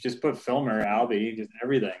 just put filmer, Albee, just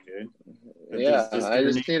everything, dude. Yeah, I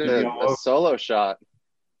just need a solo shot.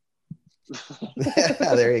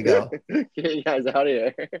 Yeah, there you go. Get you guys out of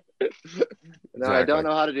here. No, Exactly. I don't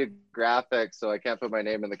know how to do graphics, so I can't put my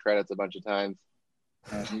name in the credits a bunch of times.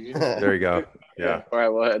 There you go. Yeah. Or I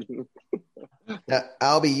would. Now,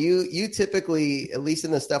 Albee, you typically, at least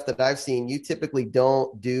in the stuff that I've seen, you typically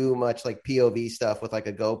don't do much like POV stuff with like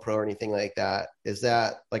a GoPro or anything like that. Is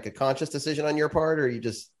that like a conscious decision on your part, or you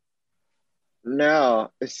just?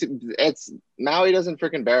 No, it's Maui doesn't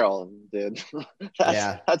freaking barrel, dude.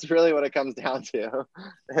 That's really what it comes down to.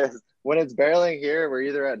 Is when it's barreling here, we're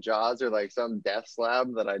either at Jaws or like some death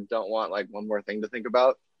slab that I don't want like one more thing to think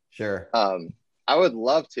about. Sure. I would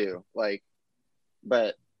love to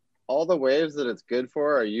but all the waves that it's good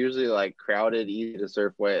for are usually like crowded, easy to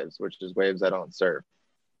surf waves, which is waves I don't surf.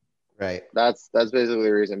 Right. That's basically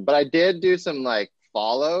the reason. But I did do some like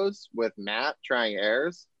follows with Matt trying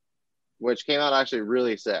airs, which came out actually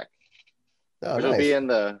really sick. Oh, which will be in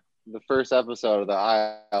the first episode of the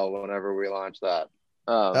Isle whenever we launch that.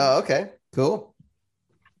 Okay, cool.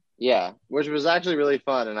 Yeah, which was actually really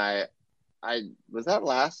fun. And I was that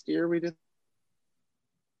last year we did.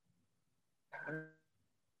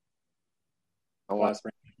 I want, Last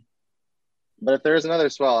spring. but if there's another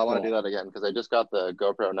swell, I want to Cool. do that again because I just got the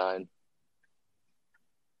GoPro 9.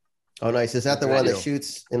 Oh, nice. Is that the Good one that deal.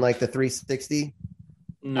 shoots in like the 360?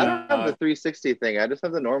 I don't have the No, 360 thing. I just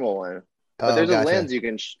have the normal one. But Oh, there's a gotcha. lens you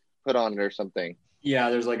can put on it or something. yeah,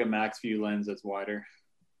 there's like a max view lens that's wider.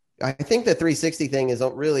 I think the 360 thing is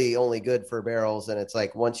really only good for barrels, and it's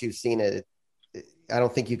like once you've seen it, I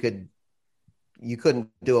don't think you couldn't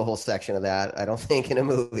do a whole section of that. I don't think in a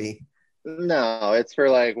movie. No, it's for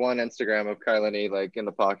like one Instagram of Kylani like in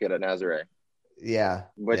the pocket at Nazare, Yeah,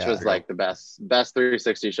 which yeah, was like the best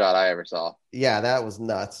 360 shot I ever saw. yeah. That was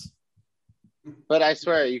nuts. But I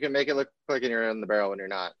swear you can make it look like you're in the barrel when you're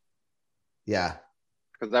not. Yeah,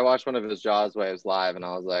 Because I watched one of his Jaws waves live, and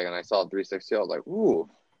I was like, and I saw 360. I was like, ooh,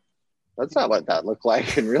 that's not what that looked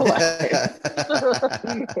like in real life.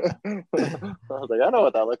 I was like, I know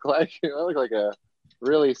what that looked like. That looked like a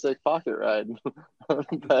really sick pocket ride.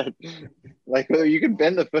 But like, you can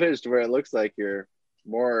bend the footage to where it looks like you're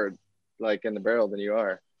more like in the barrel than you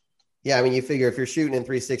are. yeah. I mean, you figure if you're shooting in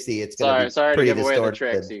 360, it's gonna Sorry be to pretty give away the distorted.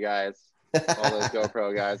 tricks, you guys. All those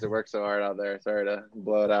GoPro guys that work so hard out there. Sorry to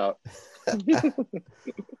blow it out.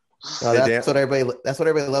 No, Hey, that's Dan. what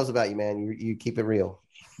everybody loves about you, man. You keep it real.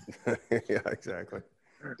 Yeah, exactly.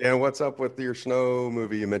 Dan, what's up with your snow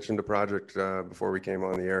movie? You mentioned a project before we came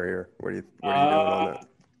on the air here. What are you doing on that?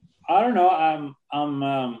 I don't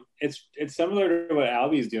know. It's similar to what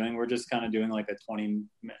Albee's doing. We're just kind of doing like a 20.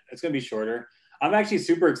 It's gonna be shorter. I'm actually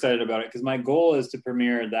super excited about it because my goal is to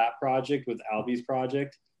premiere that project with Albee's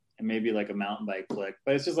project and maybe like a mountain bike flick.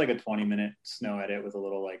 But it's just like a 20-minute snow edit with a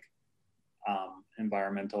little like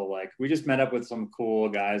environmental. Like we just met up with some cool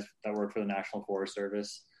guys that work for the National Forest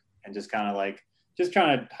Service and just kind of like just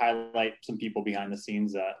trying to highlight some people behind the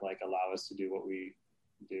scenes that like allow us to do what we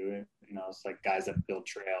do. You know, it's like guys that build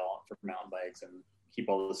trail for mountain bikes and keep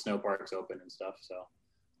all the snow parks open and stuff. So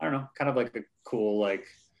I don't know, kind of like a cool like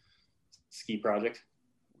ski project.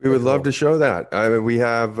 We would love to show that. I mean,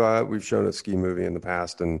 we've shown a ski movie in the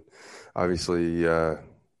past, and obviously,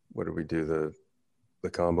 what did we do? The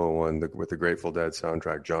combo one with the Grateful Dead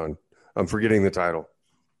soundtrack. John, I'm forgetting the title.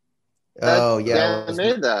 Oh yeah, Dan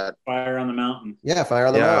made that. Fire on the Mountain. yeah. Fire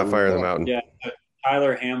on the Mountain. Fire in the Mountain. Yeah,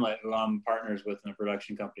 Tyler Hamlet, who I'm partners with in a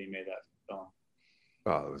production company, made that film.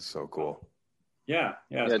 Oh, that was so cool. Yeah.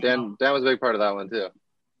 Yeah, Dan was a big part of that one too.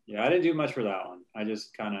 Yeah, I didn't do much for that one. I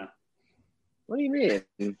just kind of. What do you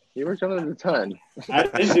mean? You worked on it a ton. I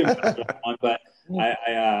didn't do much for that one, but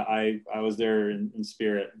I was there in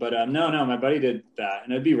spirit. But no, my buddy did that,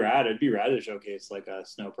 and it'd be rad. It'd be rad to showcase like a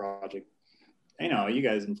snow project. You know, you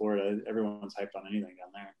guys in Florida, everyone's hyped on anything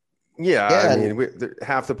down there. Yeah, Yeah, I mean,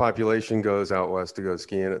 half the population goes out west to go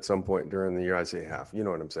skiing at some point during the year. I say half, you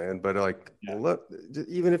know what I'm saying? But like, Yeah. look,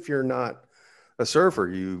 even if you're not a surfer,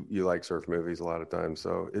 you like surf movies a lot of times.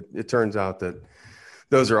 So it turns out that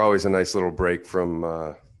those are always a nice little break from,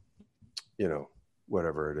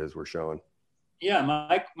 whatever it is we're showing. Yeah,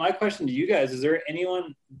 my question to you guys, is there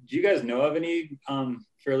anyone, do you guys know of any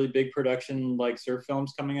fairly big production like surf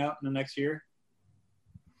films coming out in the next year?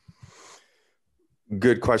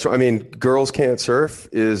 Good question. I mean, Girls Can't Surf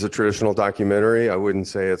is a traditional documentary. I wouldn't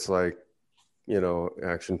say it's like,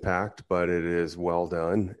 action packed, but it is well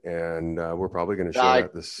done. And we're probably going to show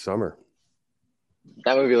that this summer.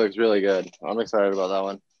 That movie looks really good. I'm excited about that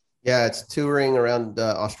one. Yeah, it's touring around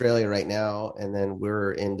Australia right now, and then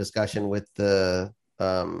we're in discussion with the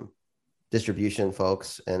distribution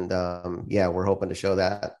folks, and we're hoping to show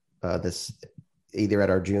that this either at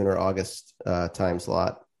our June or August time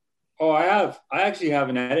slot. Oh, I actually have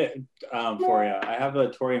an edit for you. I have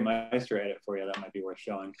a Tori Meister edit for you that might be worth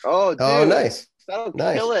showing. Oh, dude, Oh, nice. That'll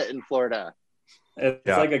Nice. kill it in Florida. It's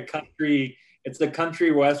like it's the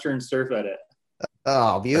country western surf edit.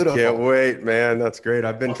 Oh, beautiful. Can't wait, man. That's great.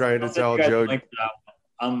 I've been trying to tell Joe.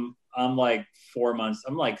 I'm like 4 months.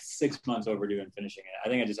 I'm like 6 months overdue in finishing it. I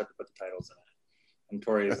think I just have to put the titles in it. And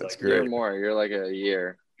Tori is That's like, great. You're more. You're like a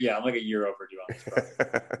year. yeah, I'm like a year overdue on this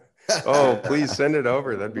project. Oh, please send it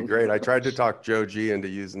over. That'd be great. I tried to talk Joe G into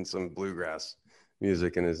using some bluegrass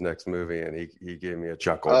music in his next movie, and he gave me a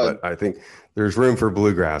chuckle. But I think there's room for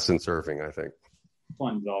bluegrass in surfing, I think.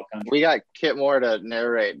 One's all country. We got Kit Moore to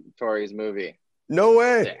narrate Tori's movie. No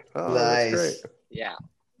way. Yeah. Oh, Nice. that's great. Yeah.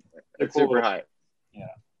 They're It's cool. super hype. Yeah.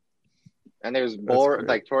 And there's great.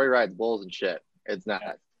 like Tori rides bulls and shit. It's nuts.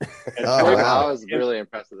 Oh, wow. I was really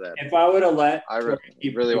impressed with that. If I would have let I Tori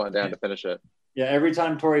keep really doing want Dan it, to finish it. Yeah, every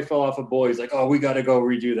time Tori fell off a bull, he's like, "Oh, we got to go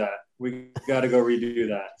redo that. We got to go redo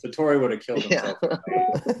that." So Tori would have killed himself.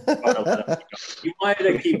 You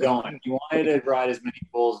wanted to keep going. You wanted to ride as many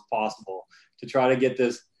bulls as possible to try to get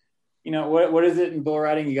this. You know what is it in bull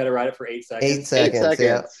riding? You got to ride it for 8 seconds. 8 seconds.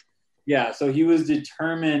 Yeah. Yeah. So he was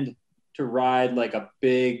determined to ride like a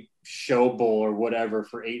big show bull or whatever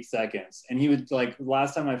for 8 seconds, and he would like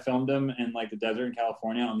last time I filmed him in like the desert in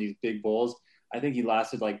California on these big bulls. I think he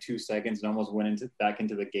lasted like 2 seconds and almost went back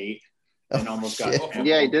into the gate and almost got.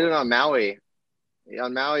 Yeah, he did it on Maui.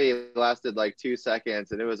 On Maui, it lasted like 2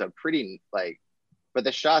 seconds, and it was a pretty but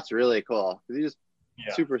the shot's really cool because he just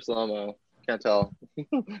super slow mo. Can't tell.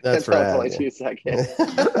 That's Can't tell right. it's only 2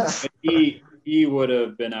 seconds. he would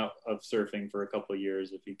have been out of surfing for a couple of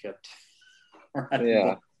years if he kept.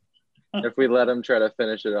 Yeah. If we let him try to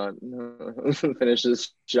finish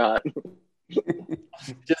his shot.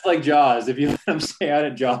 Just like Jaws, if you let him stay out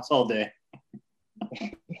at Jaws all day.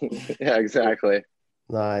 Yeah, exactly.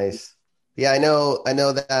 Nice. Yeah, I know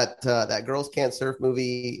that that Girls Can't Surf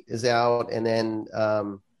movie is out, and then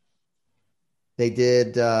they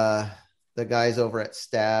did the guys over at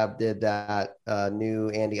Stab did that new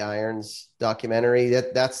Andy Irons documentary.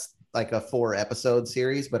 That's like a 4-episode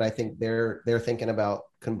series, but I think they're thinking about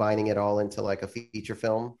combining it all into like a feature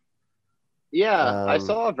film. Yeah, I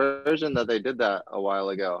saw a version that they did that a while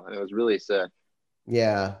ago, and it was really sick.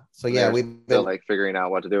 Yeah. So yeah, we've been still like figuring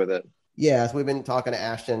out what to do with it. Yeah, so we've been talking to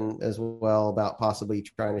Ashton as well about possibly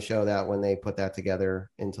trying to show that when they put that together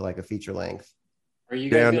into like a feature length. Are you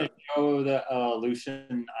guys going to show the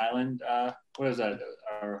Aleutian Island? What is that?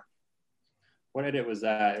 What edit was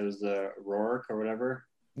that? It was the Rourke or whatever.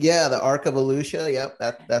 Yeah, the Arc of Aleutian. Yep,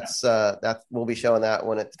 that's we'll be showing that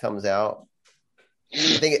when it comes out. I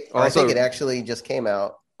think it actually just came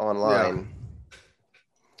out online. Yeah.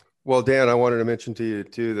 Well, Dan, I wanted to mention to you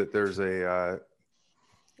too that there's I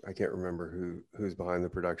can't remember who's behind the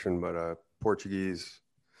production, but a Portuguese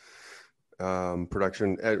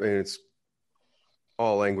production. I mean, it's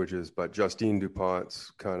all languages, but Justine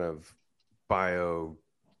DuPont's kind of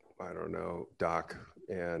doc,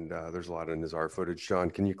 and there's a lot of Nizar footage. Sean,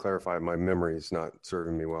 can you clarify? My memory is not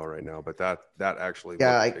serving me well right now, but that actually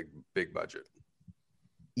big budget.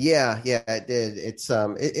 Yeah, it did. It's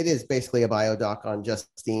it is basically a biodoc on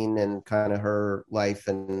Justine and kind of her life,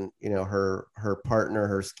 and her partner,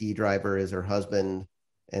 her ski driver, is her husband,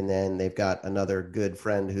 and then they've got another good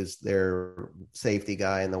friend who's their safety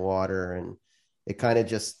guy in the water, and it kind of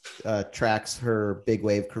just tracks her big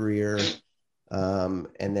wave career, and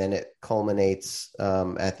then it culminates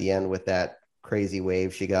at the end with that crazy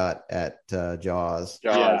wave she got at Jaws.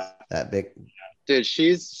 Yeah. That big dude.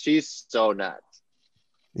 She's so nuts.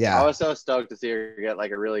 Yeah, I was so stoked to see her get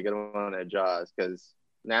like a really good one at Jaws because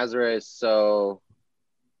Nazare is so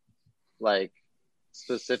like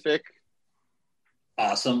specific.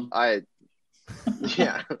 Awesome.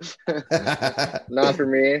 Yeah, not for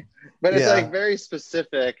me, but it's like very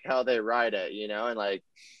specific how they ride it, and like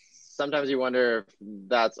sometimes you wonder if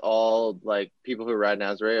that's all like people who ride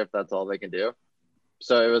Nazare, if that's all they can do.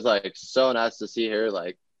 So it was like so nice to see her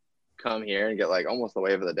like come here and get like almost the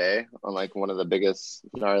wave of the day on like one of the biggest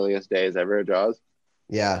gnarliest days ever at Jaws.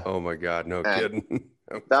 Yeah. Oh my God, no kidding.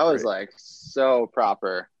 That was like so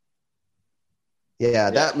proper. Yeah,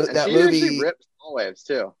 that she movie ripped small waves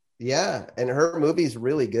too. Yeah, and her movie's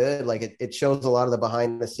really good. Like it shows a lot of the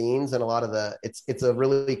behind the scenes and a lot of the it's a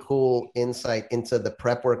really cool insight into the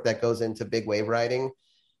prep work that goes into big wave riding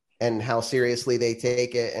and how seriously they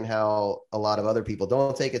take it and how a lot of other people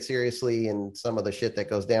don't take it seriously and some of the shit that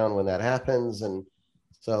goes down when that happens. And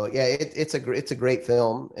so yeah, it's a great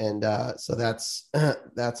film, and so that's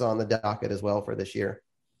on the docket as well for this year.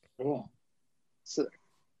 Cool.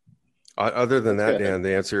 Other than that, Dan,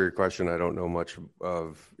 to answer your question, I don't know much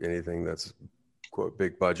of anything that's quote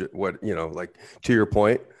big budget. What like to your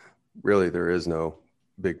point, really there is no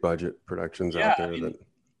big budget productions out there.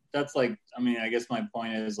 That's like, I guess my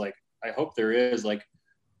point is like, I hope there is like,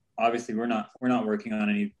 obviously we're not working on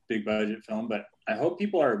any big budget film, but I hope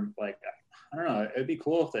people are like, I don't know, it'd be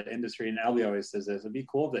cool if the industry, and Albee always says this, it'd be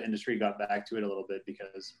cool if the industry got back to it a little bit,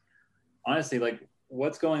 because honestly, like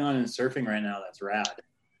what's going on in surfing right now, that's rad.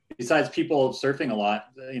 Besides people surfing a lot,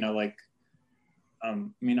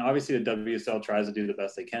 obviously the WSL tries to do the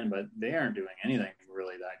best they can, but they aren't doing anything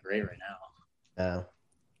really that great right now.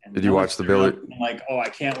 And did you watch the Billy? I'm like, I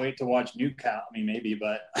can't wait to watch Newcastle. Maybe,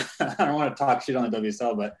 but I don't want to talk shit on the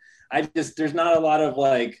WSL, but there's not a lot of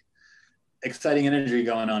like exciting energy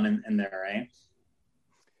going on in there, right?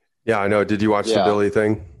 Yeah, I know. Did you watch the Billy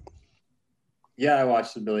thing? Yeah, I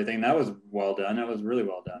watched the Billy thing. That was well done. That was really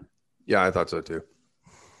well done. Yeah, I thought so too.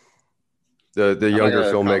 The I'm not younger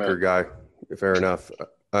gonna filmmaker comment. guy. Fair enough.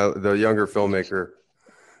 The younger filmmaker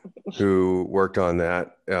who worked on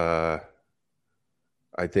that. I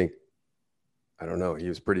think, I don't know. He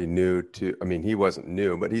was pretty new to. I mean, he wasn't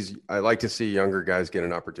new, but I like to see younger guys get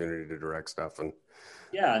an opportunity to direct stuff. And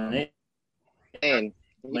Yeah, and Lane,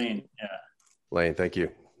 Lane. Yeah. Lane, thank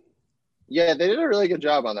you. yeah, they did a really good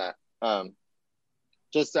job on that.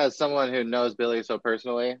 Just as someone who knows Billy so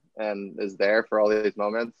personally and is there for all these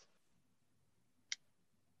moments,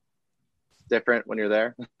 it's different when you're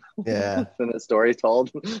there Yeah. than the story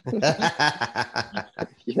told. You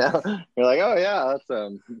know, you're like, oh yeah, that's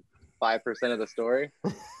 5% of the story.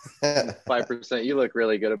 5% you look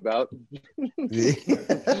really good about. Yeah,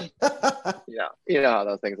 you know how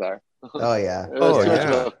those things are. Oh yeah. It was Oh, too much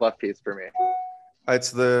yeah. of a fluff piece for me.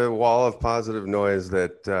 It's the wall of positive noise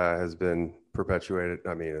that has been perpetuated.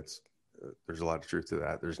 I mean, there's a lot of truth to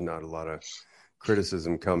that. There's not a lot of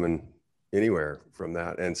criticism coming anywhere from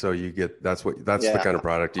that, and so that's the Yeah. kind of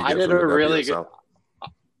product you I get did from a the really WSL.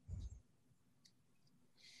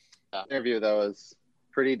 good interview that was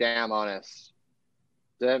pretty damn honest.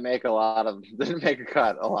 Didn't make a cut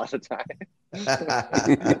a lot of the time. And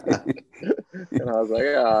I was like,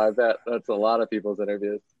 oh, I bet that's a lot of people's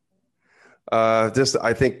interviews. I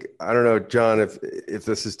think, I don't know, John, if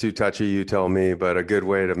this is too touchy, you tell me, but a good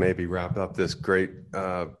way to maybe wrap up this great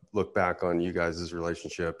look back on you guys'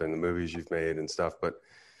 relationship and the movies you've made and stuff. But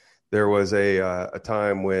there was a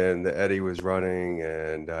time when the Eddie was running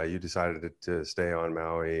and you decided to stay on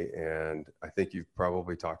Maui. And I think you've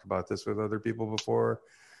probably talked about this with other people before,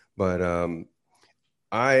 but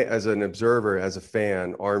I, as an observer, as a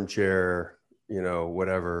fan, armchair,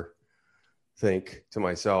 whatever, think to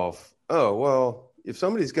myself, oh, well, if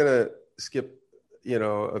somebody's going to skip,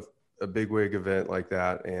 a big wig event like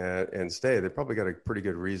that and stay, they probably got a pretty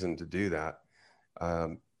good reason to do that.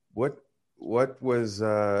 What was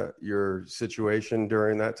your situation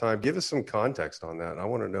during that time? Give us some context on that. I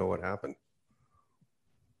want to know what happened.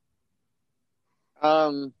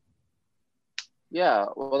 Yeah,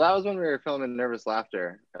 well, that was when we were filming Nervous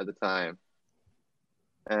Laughter at the time.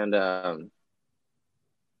 And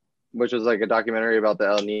which was like a documentary about the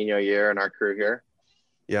El Nino year and our crew here.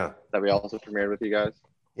 Yeah. That we also premiered with you guys.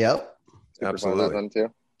 Yep. Super Absolutely. fun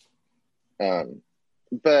that one too.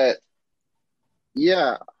 But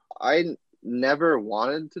yeah, I never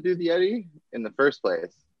wanted to do the Eddie in the first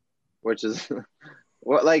place, which is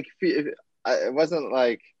what, like, it wasn't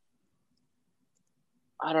like,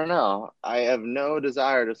 I don't know. I have no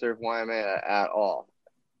desire to surf Waimea at all,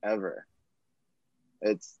 ever.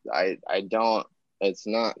 I don't, it's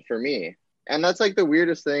not for me. And that's like the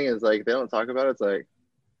weirdest thing is like, they don't talk about it. It's like,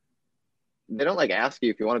 they don't like ask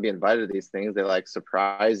you if you want to be invited to these things. They like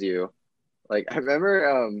surprise you. Like I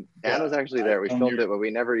remember Anna was actually there. We filmed it, but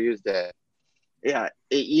we never used it. Yeah,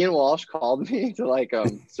 Ian Walsh called me to like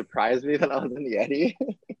surprise me that I was in the Eddie.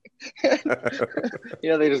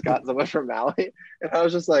 They just got someone from Maui, and I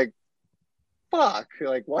was just like, "Fuck!"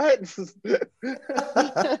 Like what? It's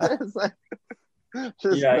like, just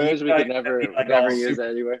wish we could never use it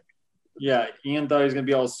anyway. Yeah, Ian thought he was gonna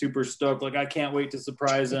be all super stoked. Like, I can't wait to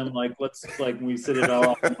surprise him. Like, we set it all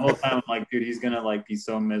up. And the whole time, I'm like, dude, he's gonna like be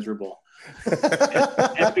so miserable.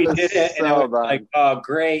 And we did it, and it was like, oh,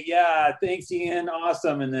 great, yeah, thanks, Ian,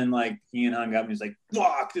 awesome. And then like Ian hung up and he's like,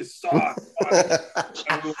 fuck, this sucks.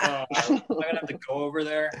 Am I gonna have to go over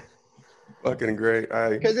there? Fucking great.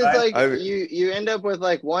 Because it's like you end up with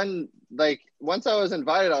like one, like once I was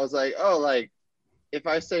invited, I was like, oh, like if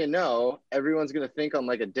I say no, everyone's gonna think I'm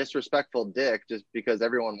like a disrespectful dick just because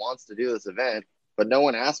everyone wants to do this event, but no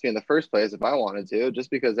one asked me in the first place if I wanted to.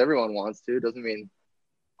 Just because everyone wants to doesn't mean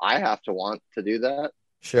I have to want to do that.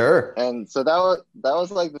 Sure. And so that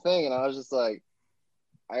was like the thing, and I was just like,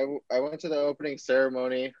 I went to the opening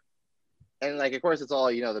ceremony, and like of course it's all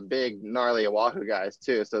the big gnarly Oahu guys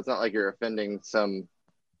too, so it's not like you're offending some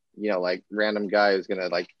like random guy who's gonna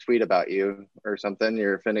like tweet about you or something.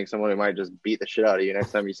 You're offending someone who might just beat the shit out of you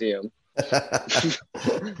next time you see him.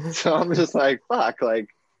 So I'm just like, fuck, like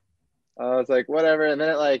I was like, whatever. And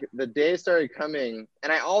then the day started coming,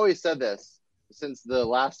 and I always said this since the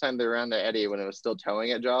last time they ran the Eddie when it was still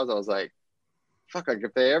towing at Jaws. I was like, fuck, like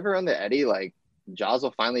if they ever run the Eddie, like Jaws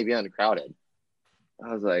will finally be uncrowded.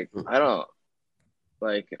 I was like, I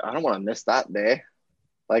don't want to miss that day.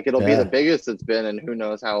 Like it'll be the biggest it's been in who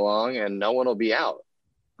knows how long, and no one will be out.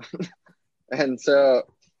 And so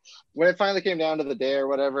when it finally came down to the day or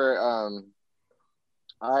whatever,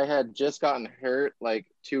 I had just gotten hurt like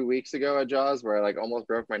 2 weeks ago at Jaws where I like almost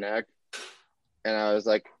broke my neck, and I was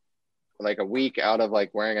like a week out of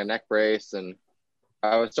like wearing a neck brace, and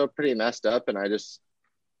I was still pretty messed up, and I just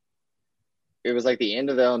it was like the end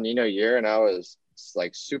of the El Nino year, and I was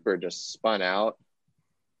like super just spun out.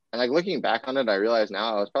 And like looking back on it, I realize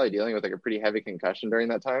now I was probably dealing with like a pretty heavy concussion during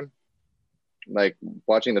that time. Like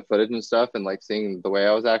watching the footage and stuff and like seeing the way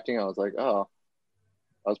I was acting, I was like, oh,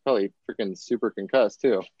 I was probably freaking super concussed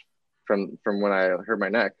too from when I hurt my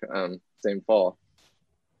neck, same fall.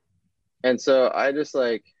 And so I just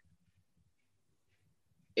like,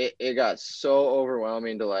 it got so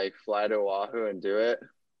overwhelming to like fly to Oahu and do it.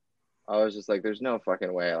 I was just like, there's no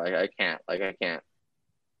fucking way. Like, I can't.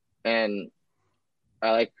 And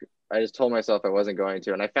I just told myself I wasn't going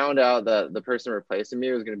to. And I found out that the person replacing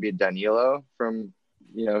me was going to be Danilo from,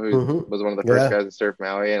 who was one of the first guys to surf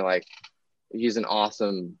Maui. And like, he's an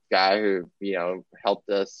awesome guy who, helped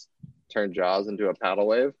us turn Jaws into a paddle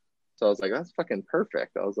wave. So I was like, that's fucking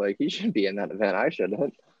perfect. I was like, he should be in that event. I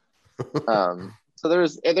shouldn't. So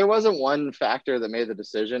there wasn't one factor that made the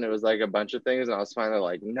decision. It was like a bunch of things. And I was finally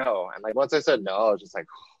like, no. And like, once I said no, I was just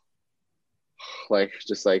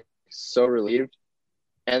like, so relieved.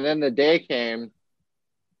 And then the day came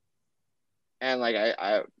and like,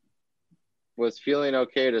 I was feeling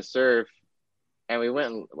okay to surf. And we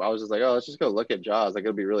went and I was just like, oh, let's just go look at Jaws. Like,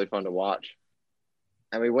 it'll be really fun to watch.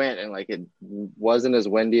 And we went and like, it wasn't as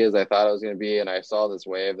windy as I thought it was going to be. And I saw this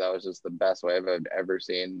wave that was just the best wave I've ever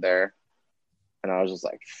seen there. And I was just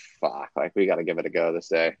like, fuck, like we got to give it a go this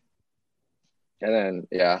day. And then,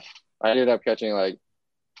 yeah, I ended up catching it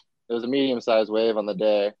was a medium-sized wave on the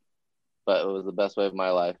day, but it was the best wave of my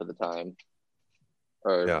life at the time.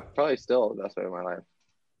 Or probably still the best wave of my life.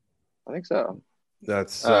 I think so.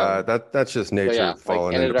 That's that's just nature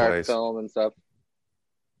falling into place. Film and stuff.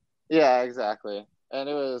 Yeah, exactly. And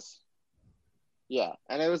it was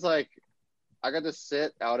like, I got to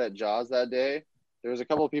sit out at Jaws that day. There was a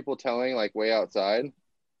couple of people towing like way outside,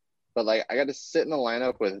 but like I got to sit in the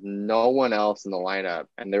lineup with no one else in the lineup,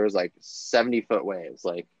 and there was like 70-foot waves,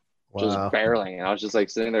 like just barreling, and I was just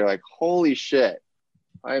like sitting there like, holy shit,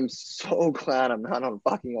 I'm so glad I'm not on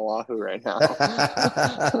fucking Oahu right now.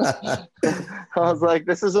 I was like,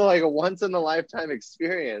 this is like a once in a lifetime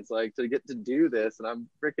experience, like to get to do this, and I'm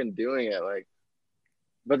freaking doing it. Like,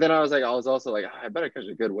 but then I was also like, I better catch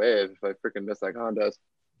a good wave if I freaking miss that contest.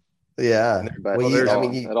 Yeah, but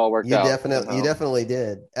it all worked out. You definitely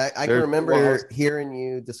did. I can remember hearing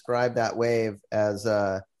you describe that wave as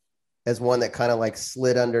one that kind of like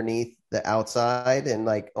slid underneath the outside and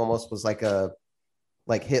like almost was like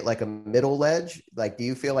hit like a middle ledge. Like, do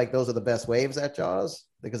you feel like those are the best waves at Jaws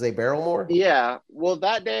because they barrel more? Yeah. Well,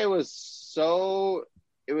 that day was so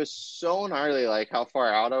gnarly, like how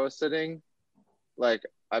far out I was sitting. Like,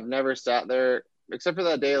 I've never sat there except for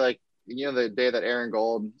that day, like, the day that Aaron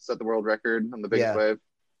Gold set the world record on the biggest wave.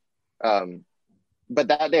 But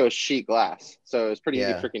that day was sheet glass. So it was pretty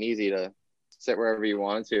freaking easy to sit wherever you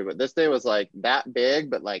wanted to. But this day was like that big,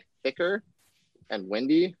 but like thicker and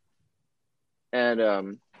windy.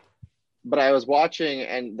 And, but I was watching,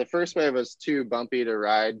 and the first wave was too bumpy to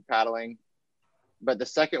ride paddling. But the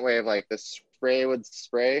second wave, like the spray would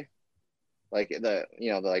spray. Like the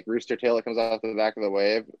like rooster tail that comes off the back of the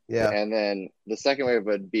wave. Yeah. And then the second wave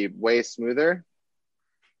would be way smoother.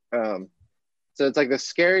 So it's like the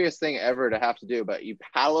scariest thing ever to have to do, but you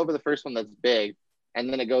paddle over the first one that's big,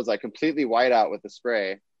 and then it goes like completely white out with the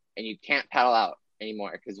spray, and you can't paddle out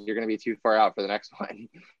anymore because you're going to be too far out for the next one.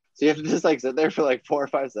 So you have to just like sit there for like 4 or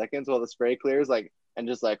 5 seconds while the spray clears, like, and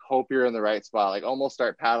just like hope you're in the right spot, like almost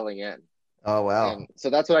start paddling in. Oh, wow. And so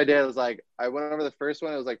that's what I did. It was like, I went over the first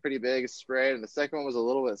one. It was like pretty big, sprayed. And the second one was a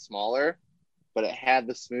little bit smaller, but it had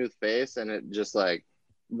the smooth face, and it just like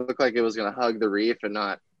looked like it was going to hug the reef and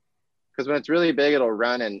not, because when it's really big, it'll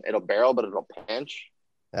run and it'll barrel, but it'll pinch.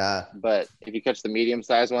 But if you catch the medium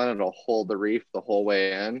sized one, it'll hold the reef the whole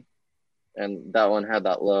way in. And that one had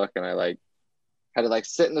that look. And I like had to like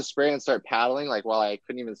sit in the spray and start paddling, like while I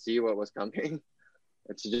couldn't even see what was coming.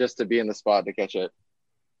 It's just to be in the spot to catch it.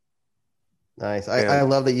 Nice. I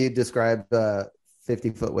love that you described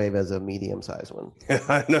 50-foot wave as a medium-sized one.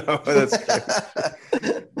 I know. That's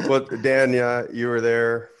great. Well, Dan, you were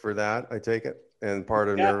there for that, I take it, and part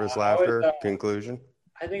of Nervous Laughter conclusion.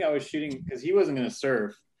 I think I was shooting because he wasn't going to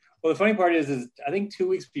surf. Well, the funny part is I think 2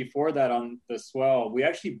 weeks before that on the Swell, we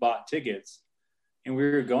actually bought tickets, and we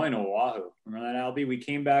were going to Oahu. Remember that, Albee? We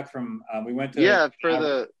came back from we went to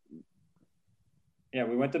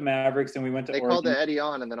we went to Mavericks, and we went to Oregon. Called the Eddie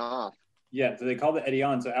on and then off. Yeah, so they called it Eddie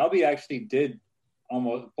on. So Albee actually did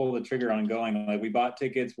almost pull the trigger on going. Like, we bought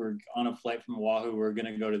tickets. We're on a flight from Oahu. We're going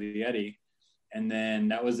to go to the Eddie. And then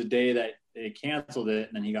that was the day that they canceled it,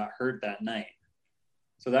 and then he got hurt that night.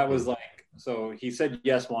 So that was like, so he said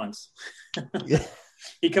yes once.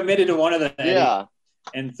 He committed to one of the Eddie. Yeah.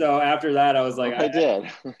 And so after that, I was like, I did.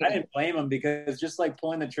 I didn't blame him, because just like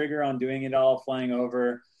pulling the trigger on doing it all, flying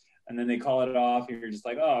over, and then they call it off, and you're just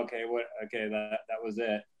like, oh, okay, that was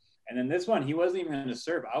it. And then this one, he wasn't even going to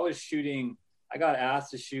surf. I got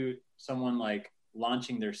asked to shoot someone like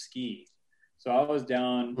launching their ski. So I was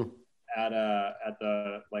down at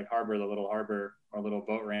the like harbor, the little harbor or little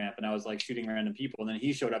boat ramp, and I was like shooting random people. And then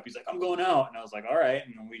he showed up. He's like, I'm going out, and I was like, all right.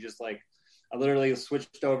 And then we just like, I literally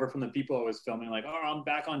switched over from the people I was filming, like, oh, I'm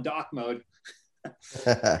back on dock mode.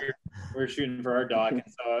 we're shooting for our dock. And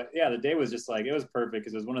so yeah, the day was just like, it was perfect,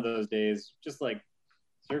 because it was one of those days, just like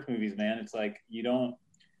surf movies, man. It's like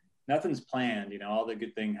nothing's planned, all the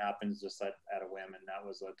good thing happens just at a whim, and that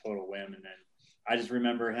was a total whim. And then I just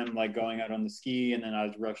remember him like going out on the ski, and then I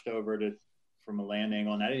was rushed over from a land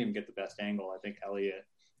angle, and I didn't even get the best angle. I think Elliot,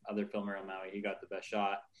 other filmer on Maui, he got the best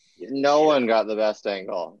shot. No one got the best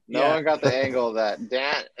angle. No one got the angle that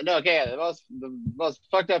Dan. No, okay. The most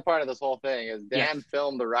fucked up part of this whole thing is Dan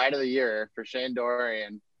filmed the ride of the year for Shane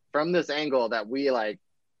Dorian from this angle that we like.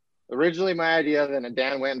 Originally, my idea. Then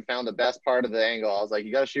Dan went and found the best part of the angle. I was like,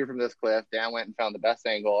 "You got to shoot from this cliff." Dan went and found the best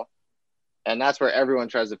angle, and that's where everyone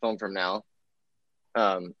tries to film from now.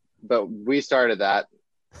 But we started that,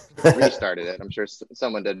 restarted it. I'm sure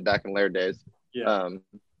someone did back in Laird days. Yeah.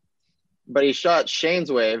 But he shot Shane's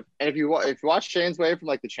wave, and if you watch Shane's wave from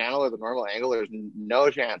like the channel or the normal angle, there's no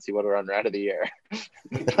chance he would have run right of the year.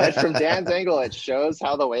 But from Dan's angle, it shows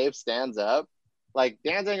how the wave stands up. Like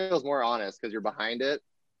Dan's angle is more honest because you're behind it,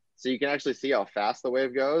 so you can actually see how fast the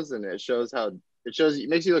wave goes, and it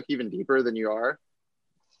makes you look even deeper than you are.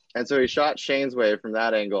 And so he shot Shane's wave from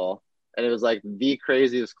that angle, and it was like the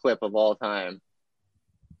craziest clip of all time.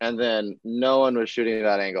 And then no one was shooting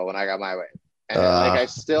that angle when I got my wave. And I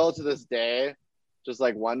still to this day just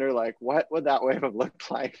like wonder like what would that wave have looked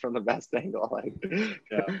like from the best angle, like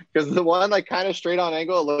because the one like kind of straight on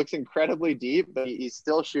angle, it looks incredibly deep, but he's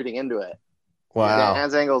still shooting into it. Wow.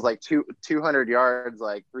 Dan's angle is like 200 yards,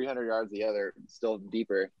 like 300 yards the other, still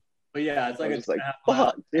deeper. But yeah, it's like it's like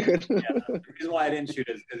fuck, dude. Yeah, the reason why I didn't shoot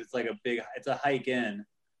is because it's a hike in,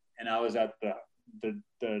 and I was at the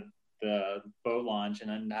boat launch, and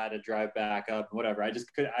then had to drive back up, whatever. I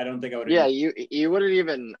don't think I would. Yeah, you wouldn't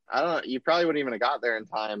even. I don't know. You probably wouldn't even have got there in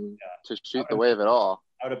time to shoot the wave at all.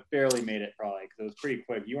 I would have barely made it probably, because it was pretty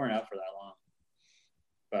quick. You weren't out for that long,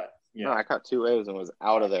 but yeah. No, I caught 2 waves and was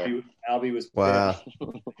out of there. Albee was wow.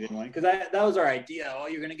 Because that was our idea. Oh,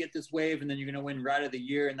 you're gonna get this wave, and then you're gonna win Ride of the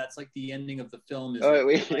Year, and that's like the ending of the film. Is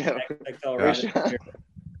XXL Ride of the Year.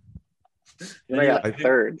 I got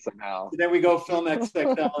third somehow. Then we go film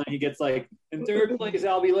XXL, and he gets like in third place,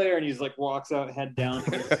 Albee Lair, and he's like walks out head down.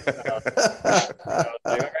 I was like,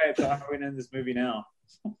 all right, so how are we gonna end this movie now?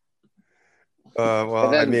 Well,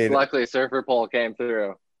 and then, I mean, luckily Surfer Pole came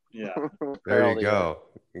through. Yeah, there you go.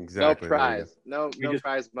 Exactly. No prize, no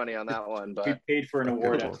prize money on that one. But we paid for an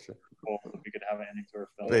award at Surfer Pole so we could have an ending to our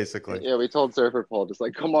film. Basically, yeah, we told Surfer Pole just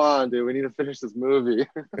like, come on, dude, we need to finish this movie.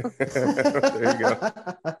 There you go.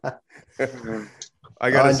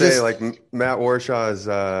 I gotta say, like Matt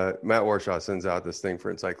Warshaw sends out this thing for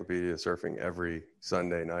Encyclopedia Surfing every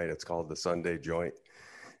Sunday night. It's called the Sunday Joint,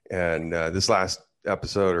 and this last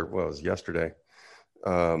episode, or well, it was yesterday,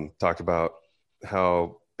 talked about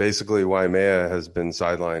how basically Waimea has been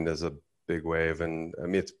sidelined as a big wave, and I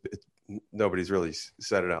mean it's nobody's really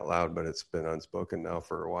said it out loud, but it's been unspoken now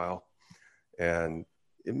for a while, and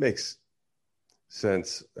it makes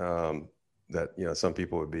sense that some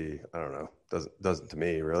people would be, I don't know, doesn't to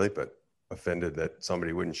me really, but offended that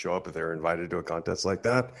somebody wouldn't show up if they were invited to a contest like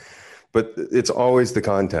that. But it's always the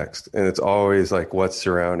context, and it's always like what's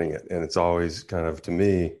surrounding it, and it's always kind of, to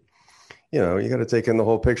me, you got to take in the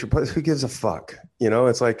whole picture. But who gives a fuck?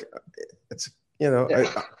 It's like,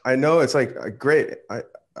 I know it's like great.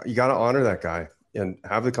 You got to honor that guy and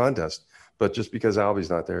have the contest. But just because Albee's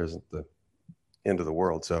not there isn't the end of the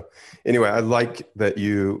world. So anyway, I like that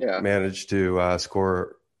you managed to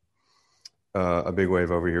score a big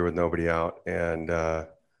wave over here with nobody out. And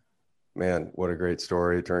man, what a great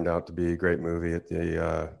story! It turned out to be a great movie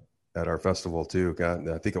at our festival too. God,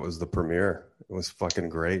 I think it was the premiere. It was fucking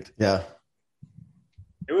great. Yeah.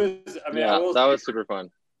 It was, that was super fun.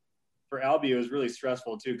 For Albee, it was really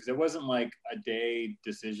stressful too, because it wasn't like a day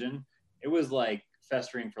decision. It was like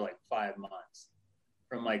festering for like 5 months,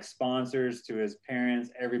 from like sponsors to his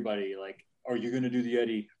parents, everybody. Like, are you going to do the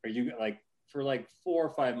Eddie? Are you like, for like 4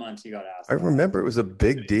 or 5 months, he got asked. I remember it was a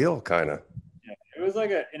big deal, kind of. Yeah, it was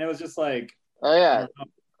like and it was just like, oh yeah.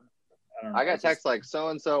 I don't know. I got text like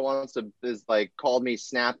so-and-so is like called me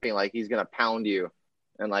snapping like he's going to pound you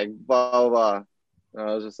and like blah, blah, blah. And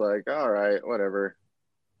I was just like, all right, whatever.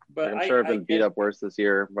 But I'm sure I've been beat up worse this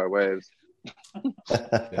year by waves.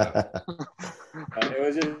 Yeah. It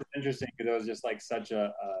was just interesting because it was just like such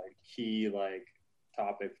a key like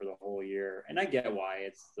topic for the whole year, and I get why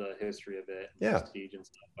it's the history of it, and prestige and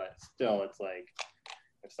stuff. But still, it's like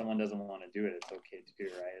if someone doesn't want to do it, it's okay to do,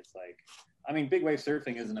 right? It's like, I mean, big wave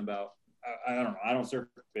surfing isn't about. I don't know. I don't surf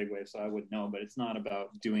big wave, so I wouldn't know. But it's not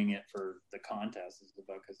about doing it for the contest. It's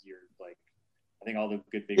about because you're like, I think all the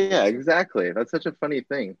good big Yeah, waves exactly. That's such a funny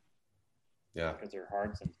thing. Yeah. because they're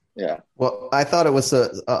hard. Yeah. Well, I thought it was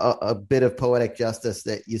a bit of poetic justice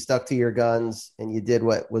that you stuck to your guns and you did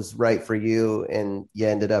what was right for you, and you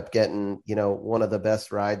ended up getting, you know, one of the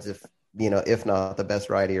best rides, if not the best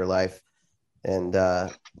ride of your life. And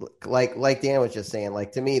like Dan was just saying,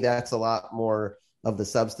 like, to me, that's a lot more of the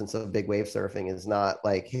substance of big wave surfing. Is not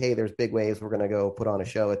like, hey, there's big waves, we're gonna go put on a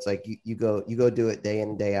show. It's like you go do it day in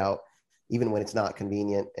and day out, even when it's not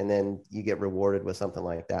convenient, and then you get rewarded with something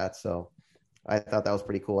like that. So I thought that was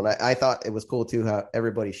pretty cool. And I thought it was cool too how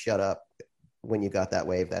everybody shut up when you got that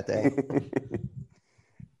wave that day.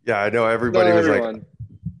 Yeah, I know everybody was everyone. like,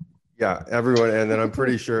 yeah, everyone. And then I'm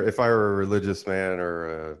pretty sure if I were a religious man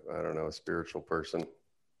or I don't know, a spiritual person,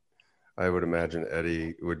 I would imagine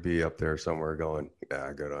Eddie would be up there somewhere going,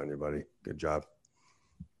 yeah, good on you, buddy. Good job.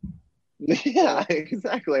 Yeah,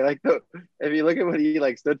 exactly. Like if you look at what he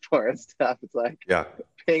like stood for and stuff, it's like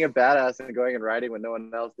being a badass and going and riding when no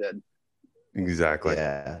one else did. Exactly.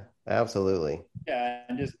 Yeah, absolutely. Yeah,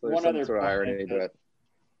 and just There's one some other sort of irony to it.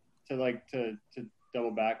 to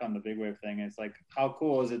double back on the big wave thing. It's like, how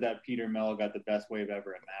cool is it that Peter Mel got the best wave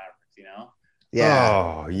ever at Mavericks? You know? Yeah.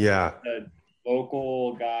 Oh yeah. The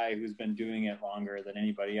local guy who's been doing it longer than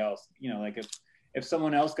anybody else. You know, like if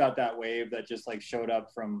someone else got that wave that just like showed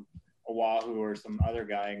up from Oahu or some other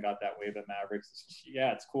guy and got that wave at Mavericks,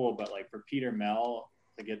 it's cool. But like for Peter Mel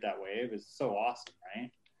to get that wave is so awesome,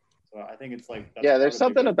 right? So I think it's like there's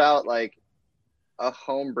something about like a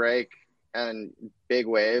home break and big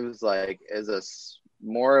waves like is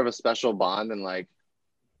more of a special bond than like,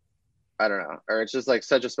 I don't know, or it's just like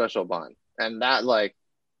such a special bond. And that like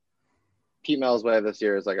Pete Mel's wave this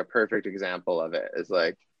year is like a perfect example of it. It's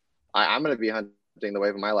like I'm going to be hunting the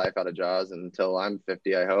wave of my life out of Jaws until I'm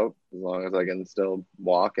 50, I hope, as long as I can still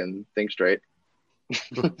walk and think straight.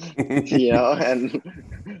 You know, and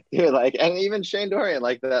dude, like, and even Shane Dorian,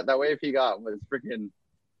 like that wave he got was freaking,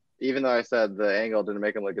 even though I said the angle didn't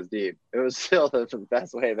make him look as deep, it was still the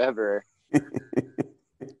best wave ever. You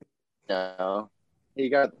know, he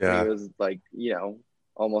was like, you know,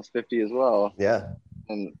 almost 50 as well. Yeah.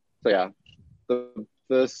 And so yeah,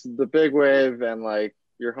 the big wave and like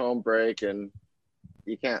your home break, and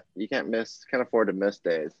you can't afford to miss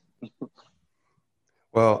days.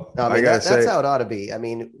 Well, no, I mean, that's how it ought to be. I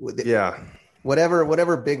mean,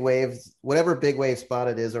 whatever big wave spot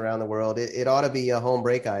it is around the world, it ought to be a home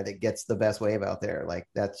break guy that gets the best wave out there. Like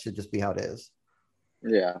that should just be how it is.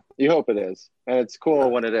 Yeah, you hope it is, and it's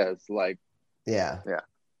cool when it is. Like, yeah.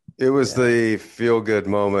 It was the feel-good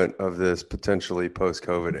moment of this potentially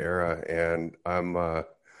post-COVID era, and I'm,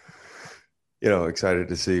 excited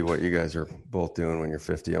to see what you guys are both doing when you're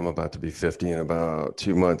 50. I'm about to be 50 in about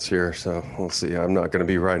 2 months here, so we'll see. I'm not going to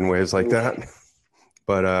be riding waves like that,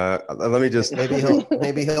 but let me just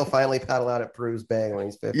maybe he'll finally paddle out at Peru's Bay when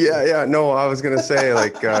he's 50. Yeah. No, I was going to say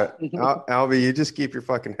like, Albee, you just keep your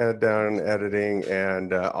fucking head down editing,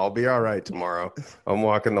 and I'll be all right tomorrow. I'm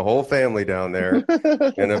walking the whole family down there,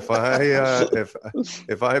 and if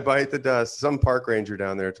I bite the dust, some park ranger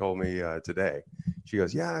down there told me today. She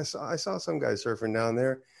goes, yeah, I saw some guy surfing down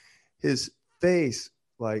there. His face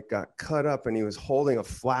like got cut up, and he was holding a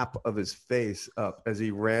flap of his face up as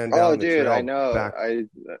he ran down the trail. I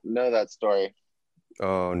know that story.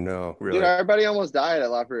 Oh no, really? Dude, our buddy almost died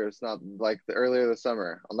at La Perouse, not like earlier this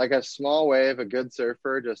summer. On like a small wave, a good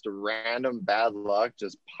surfer, just a random bad luck,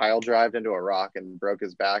 just pile drived into a rock and broke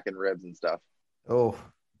his back and ribs and stuff. Oh,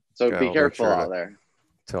 so be careful out there.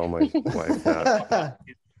 Tell my wife that.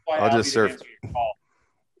 I'll just surf.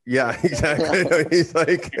 Yeah, exactly. He's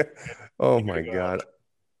like, oh my God.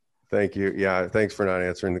 Thank you. Yeah, thanks for not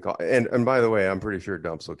answering the call. And by the way, I'm pretty sure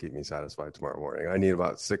Dumps will keep me satisfied tomorrow morning. I need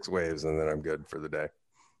about 6 waves, and then I'm good for the day.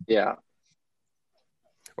 Yeah.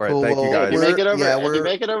 All right, thank you guys. If you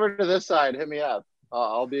make it over to this side, hit me up.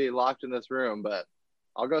 I'll be locked in this room, but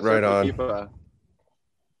I'll go surf Okipa.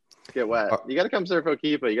 Get wet. You got to come surf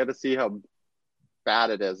Okipa. You got to see how bad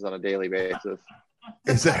it is on a daily basis.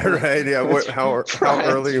 Is that right? Yeah. How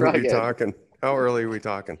early are we talking? How early are we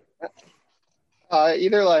talking?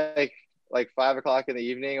 Either like 5 o'clock in the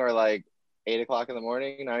evening or like 8 o'clock in the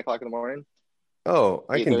morning, 9 o'clock in the morning. Oh,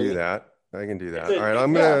 I can do that. I can do that. That's it. All right,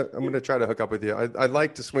 I'm gonna try to hook up with you. I'd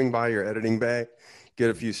like to swing by your editing bay, get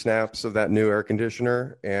a few snaps of that new air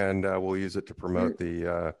conditioner, and we'll use it to promote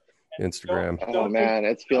the Instagram. Oh man,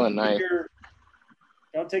 it's feeling nice.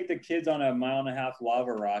 Don't take the kids on a 1.5 mile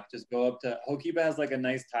lava rock. Just go up to Hokiba has like a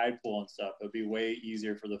nice tide pool and stuff. It'd be way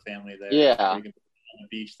easier for the family there. Yeah. On the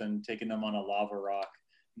beach than taking them on a lava rock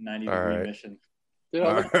 90-degree mission. Dude,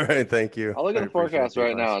 All right, thank you. I'll look at I the forecast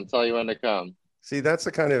appreciate right now and tell you when to come. See, that's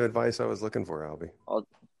the kind of advice I was looking for, Albee.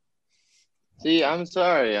 See, I'm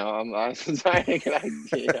sorry. I'm trying to get an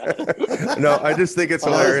idea. No, I just think it's I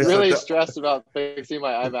hilarious. was really stressed about fixing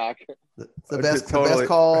my iMac.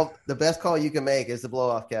 The best call you can make is to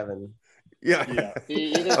blow off Kevin. Yeah.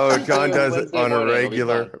 See, either Oh, Tuesday John or does it Wednesday on a morning, it'll be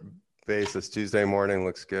regular fine. basis. Tuesday morning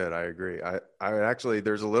looks good. I agree. I actually,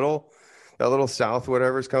 there's that little south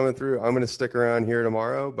whatever's coming through. I'm going to stick around here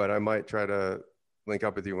tomorrow, but I might try to link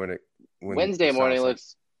up with you when Wednesday the morning south's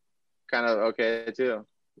looks kind of okay too.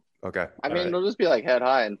 okay. I All mean, right. it'll just be like head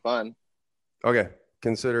high and fun. Okay.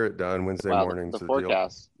 Consider it done. Wednesday Wow, morning's the the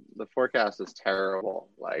deal. forecast is terrible.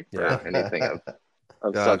 Like for Yeah. anything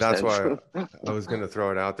of That's substance. why I was going to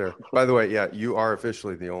throw it out there. By the way, yeah, you are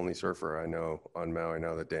officially the only surfer I know on Maui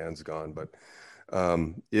now that Dan's gone. But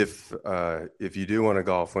if you do want to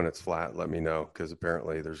golf when it's flat, let me know, because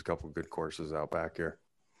apparently there's a couple good courses out back here.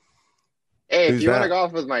 Hey, Who's if you want that? to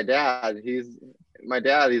golf with my dad, he's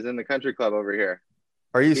in the country club over here.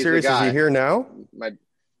 Are you He's the serious? Is he guy. here now? My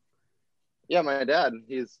dad.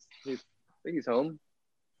 He's I think he's home,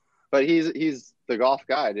 but he's the golf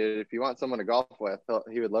guy, dude. If you want someone to golf with,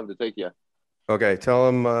 he would love to take you. Okay, tell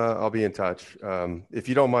him I'll be in touch. If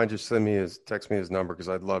you don't mind, just text me his number, because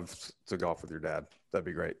I'd love to golf with your dad. That'd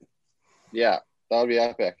be great. Yeah, that would be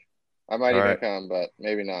epic. I might All even right. come, but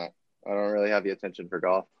maybe not. I don't really have the attention for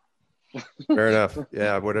golf. Fair enough.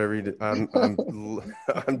 Yeah, whatever you do. I'm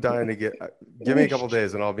dying to give me a couple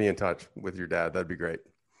days and I'll be in touch with your dad. That'd be great.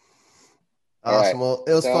 All right. Awesome. Well,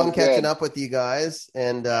 it was Sounds fun catching good. up with you guys,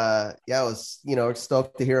 and I was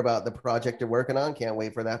stoked to hear about the project you're working on. Can't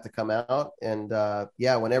wait for that to come out. And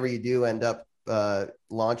whenever you do end up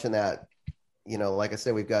launching that, like I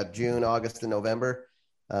said, we've got June, August, and November.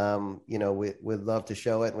 We'd love to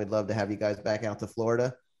show it, and we'd love to have you guys back out to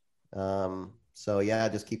Florida. So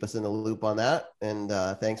just keep us in the loop on that. And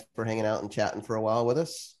thanks for hanging out and chatting for a while with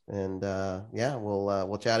us. And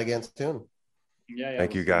we'll chat again soon.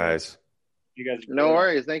 Thank you, guys. You guys. No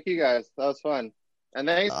worries. Thank you guys. That was fun. And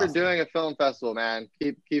thanks Awesome. for doing a film festival, man.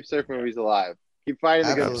 Keep surf movies alive. Keep fighting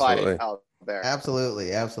the good fight Absolutely. out there.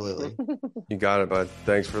 Absolutely. You got it, bud.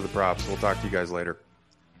 Thanks for the props. We'll talk to you guys later.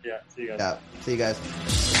 Yeah. See you guys. Yeah. See you guys.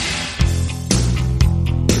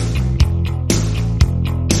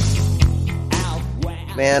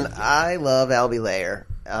 Man, I love Albee Layer.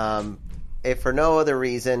 If for no other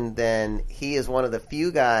reason than he is one of the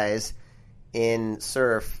few guys in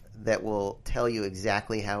surf that will tell you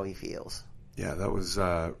exactly how he feels. Yeah, that was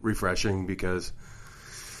refreshing, because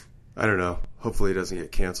I don't know. Hopefully, he doesn't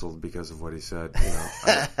get canceled because of what he said.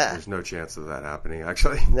 There's no chance of that happening,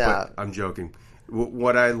 actually. No. But I'm joking.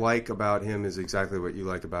 What I like about him is exactly what you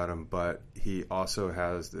like about him, but he also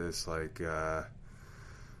has this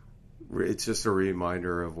it's just a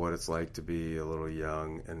reminder of what it's like to be a little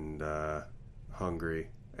young and hungry.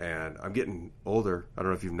 And I'm getting older. I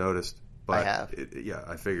don't know if you've noticed, but I have.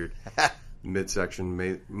 I figured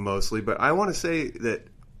midsection mostly. But I want to say that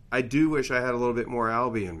I do wish I had a little bit more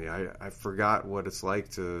Albee in me. I forgot what it's like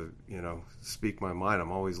to, speak my mind.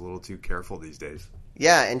 I'm always a little too careful these days.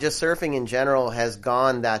 Yeah, and just surfing in general has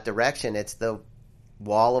gone that direction. It's the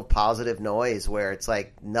wall of positive noise where it's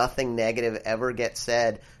like nothing negative ever gets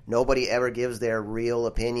said. Nobody ever gives their real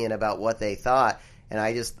opinion about what they thought. And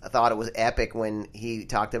I just thought it was epic when he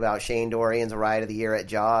talked about Shane Dorian's ride of the year at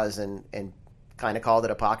Jaws and kind of called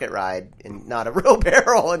it a pocket ride and not a real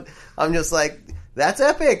barrel. And I'm just like, that's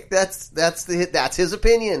epic. That's his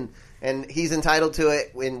opinion. And he's entitled to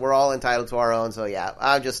it, and we're all entitled to our own. So, yeah,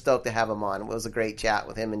 I'm just stoked to have him on. It was a great chat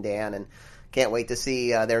with him and Dan, and can't wait to see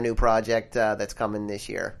their new project that's coming this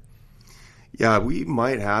year. Yeah, we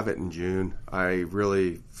might have it in June. I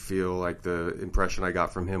really feel like the impression I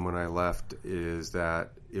got from him when I left is that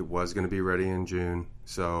it was going to be ready in June.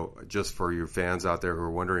 So just for your fans out there who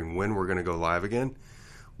are wondering when we're going to go live again,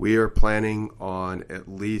 we are planning on at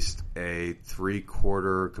least a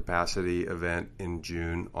 3/4 capacity event in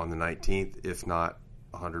June on the 19th, if not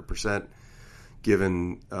 100%.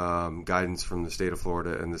 Given guidance from the state of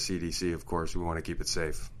Florida and the CDC, of course, we want to keep it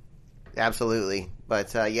safe. Absolutely.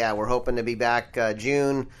 But, we're hoping to be back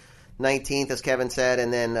June 19th, as Kevin said,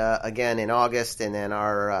 and then again in August, and then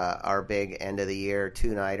our big end of the year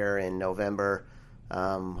two-nighter in November.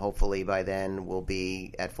 Hopefully by then we'll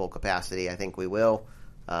be at full capacity. I think we will.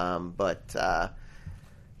 Yeah,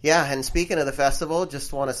 and speaking of the festival,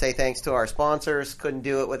 just want to say thanks to our sponsors. Couldn't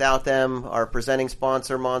do it without them. Our presenting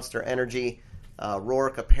sponsor, Monster Energy,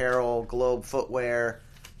 Rourke Apparel, Globe Footwear,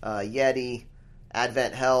 Yeti,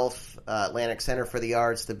 Advent Health, Atlantic Center for the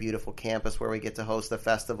Arts, the beautiful campus where we get to host the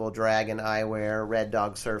festival, Dragon Eyewear, Red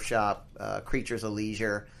Dog Surf Shop, Creatures of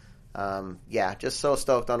Leisure. Yeah, just so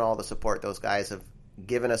stoked on all the support those guys have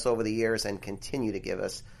given us over the years and continue to give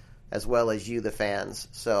us, as well as you, the fans.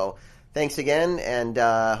 So thanks again, and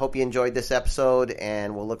hope you enjoyed this episode,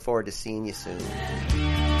 and we'll look forward to seeing you soon.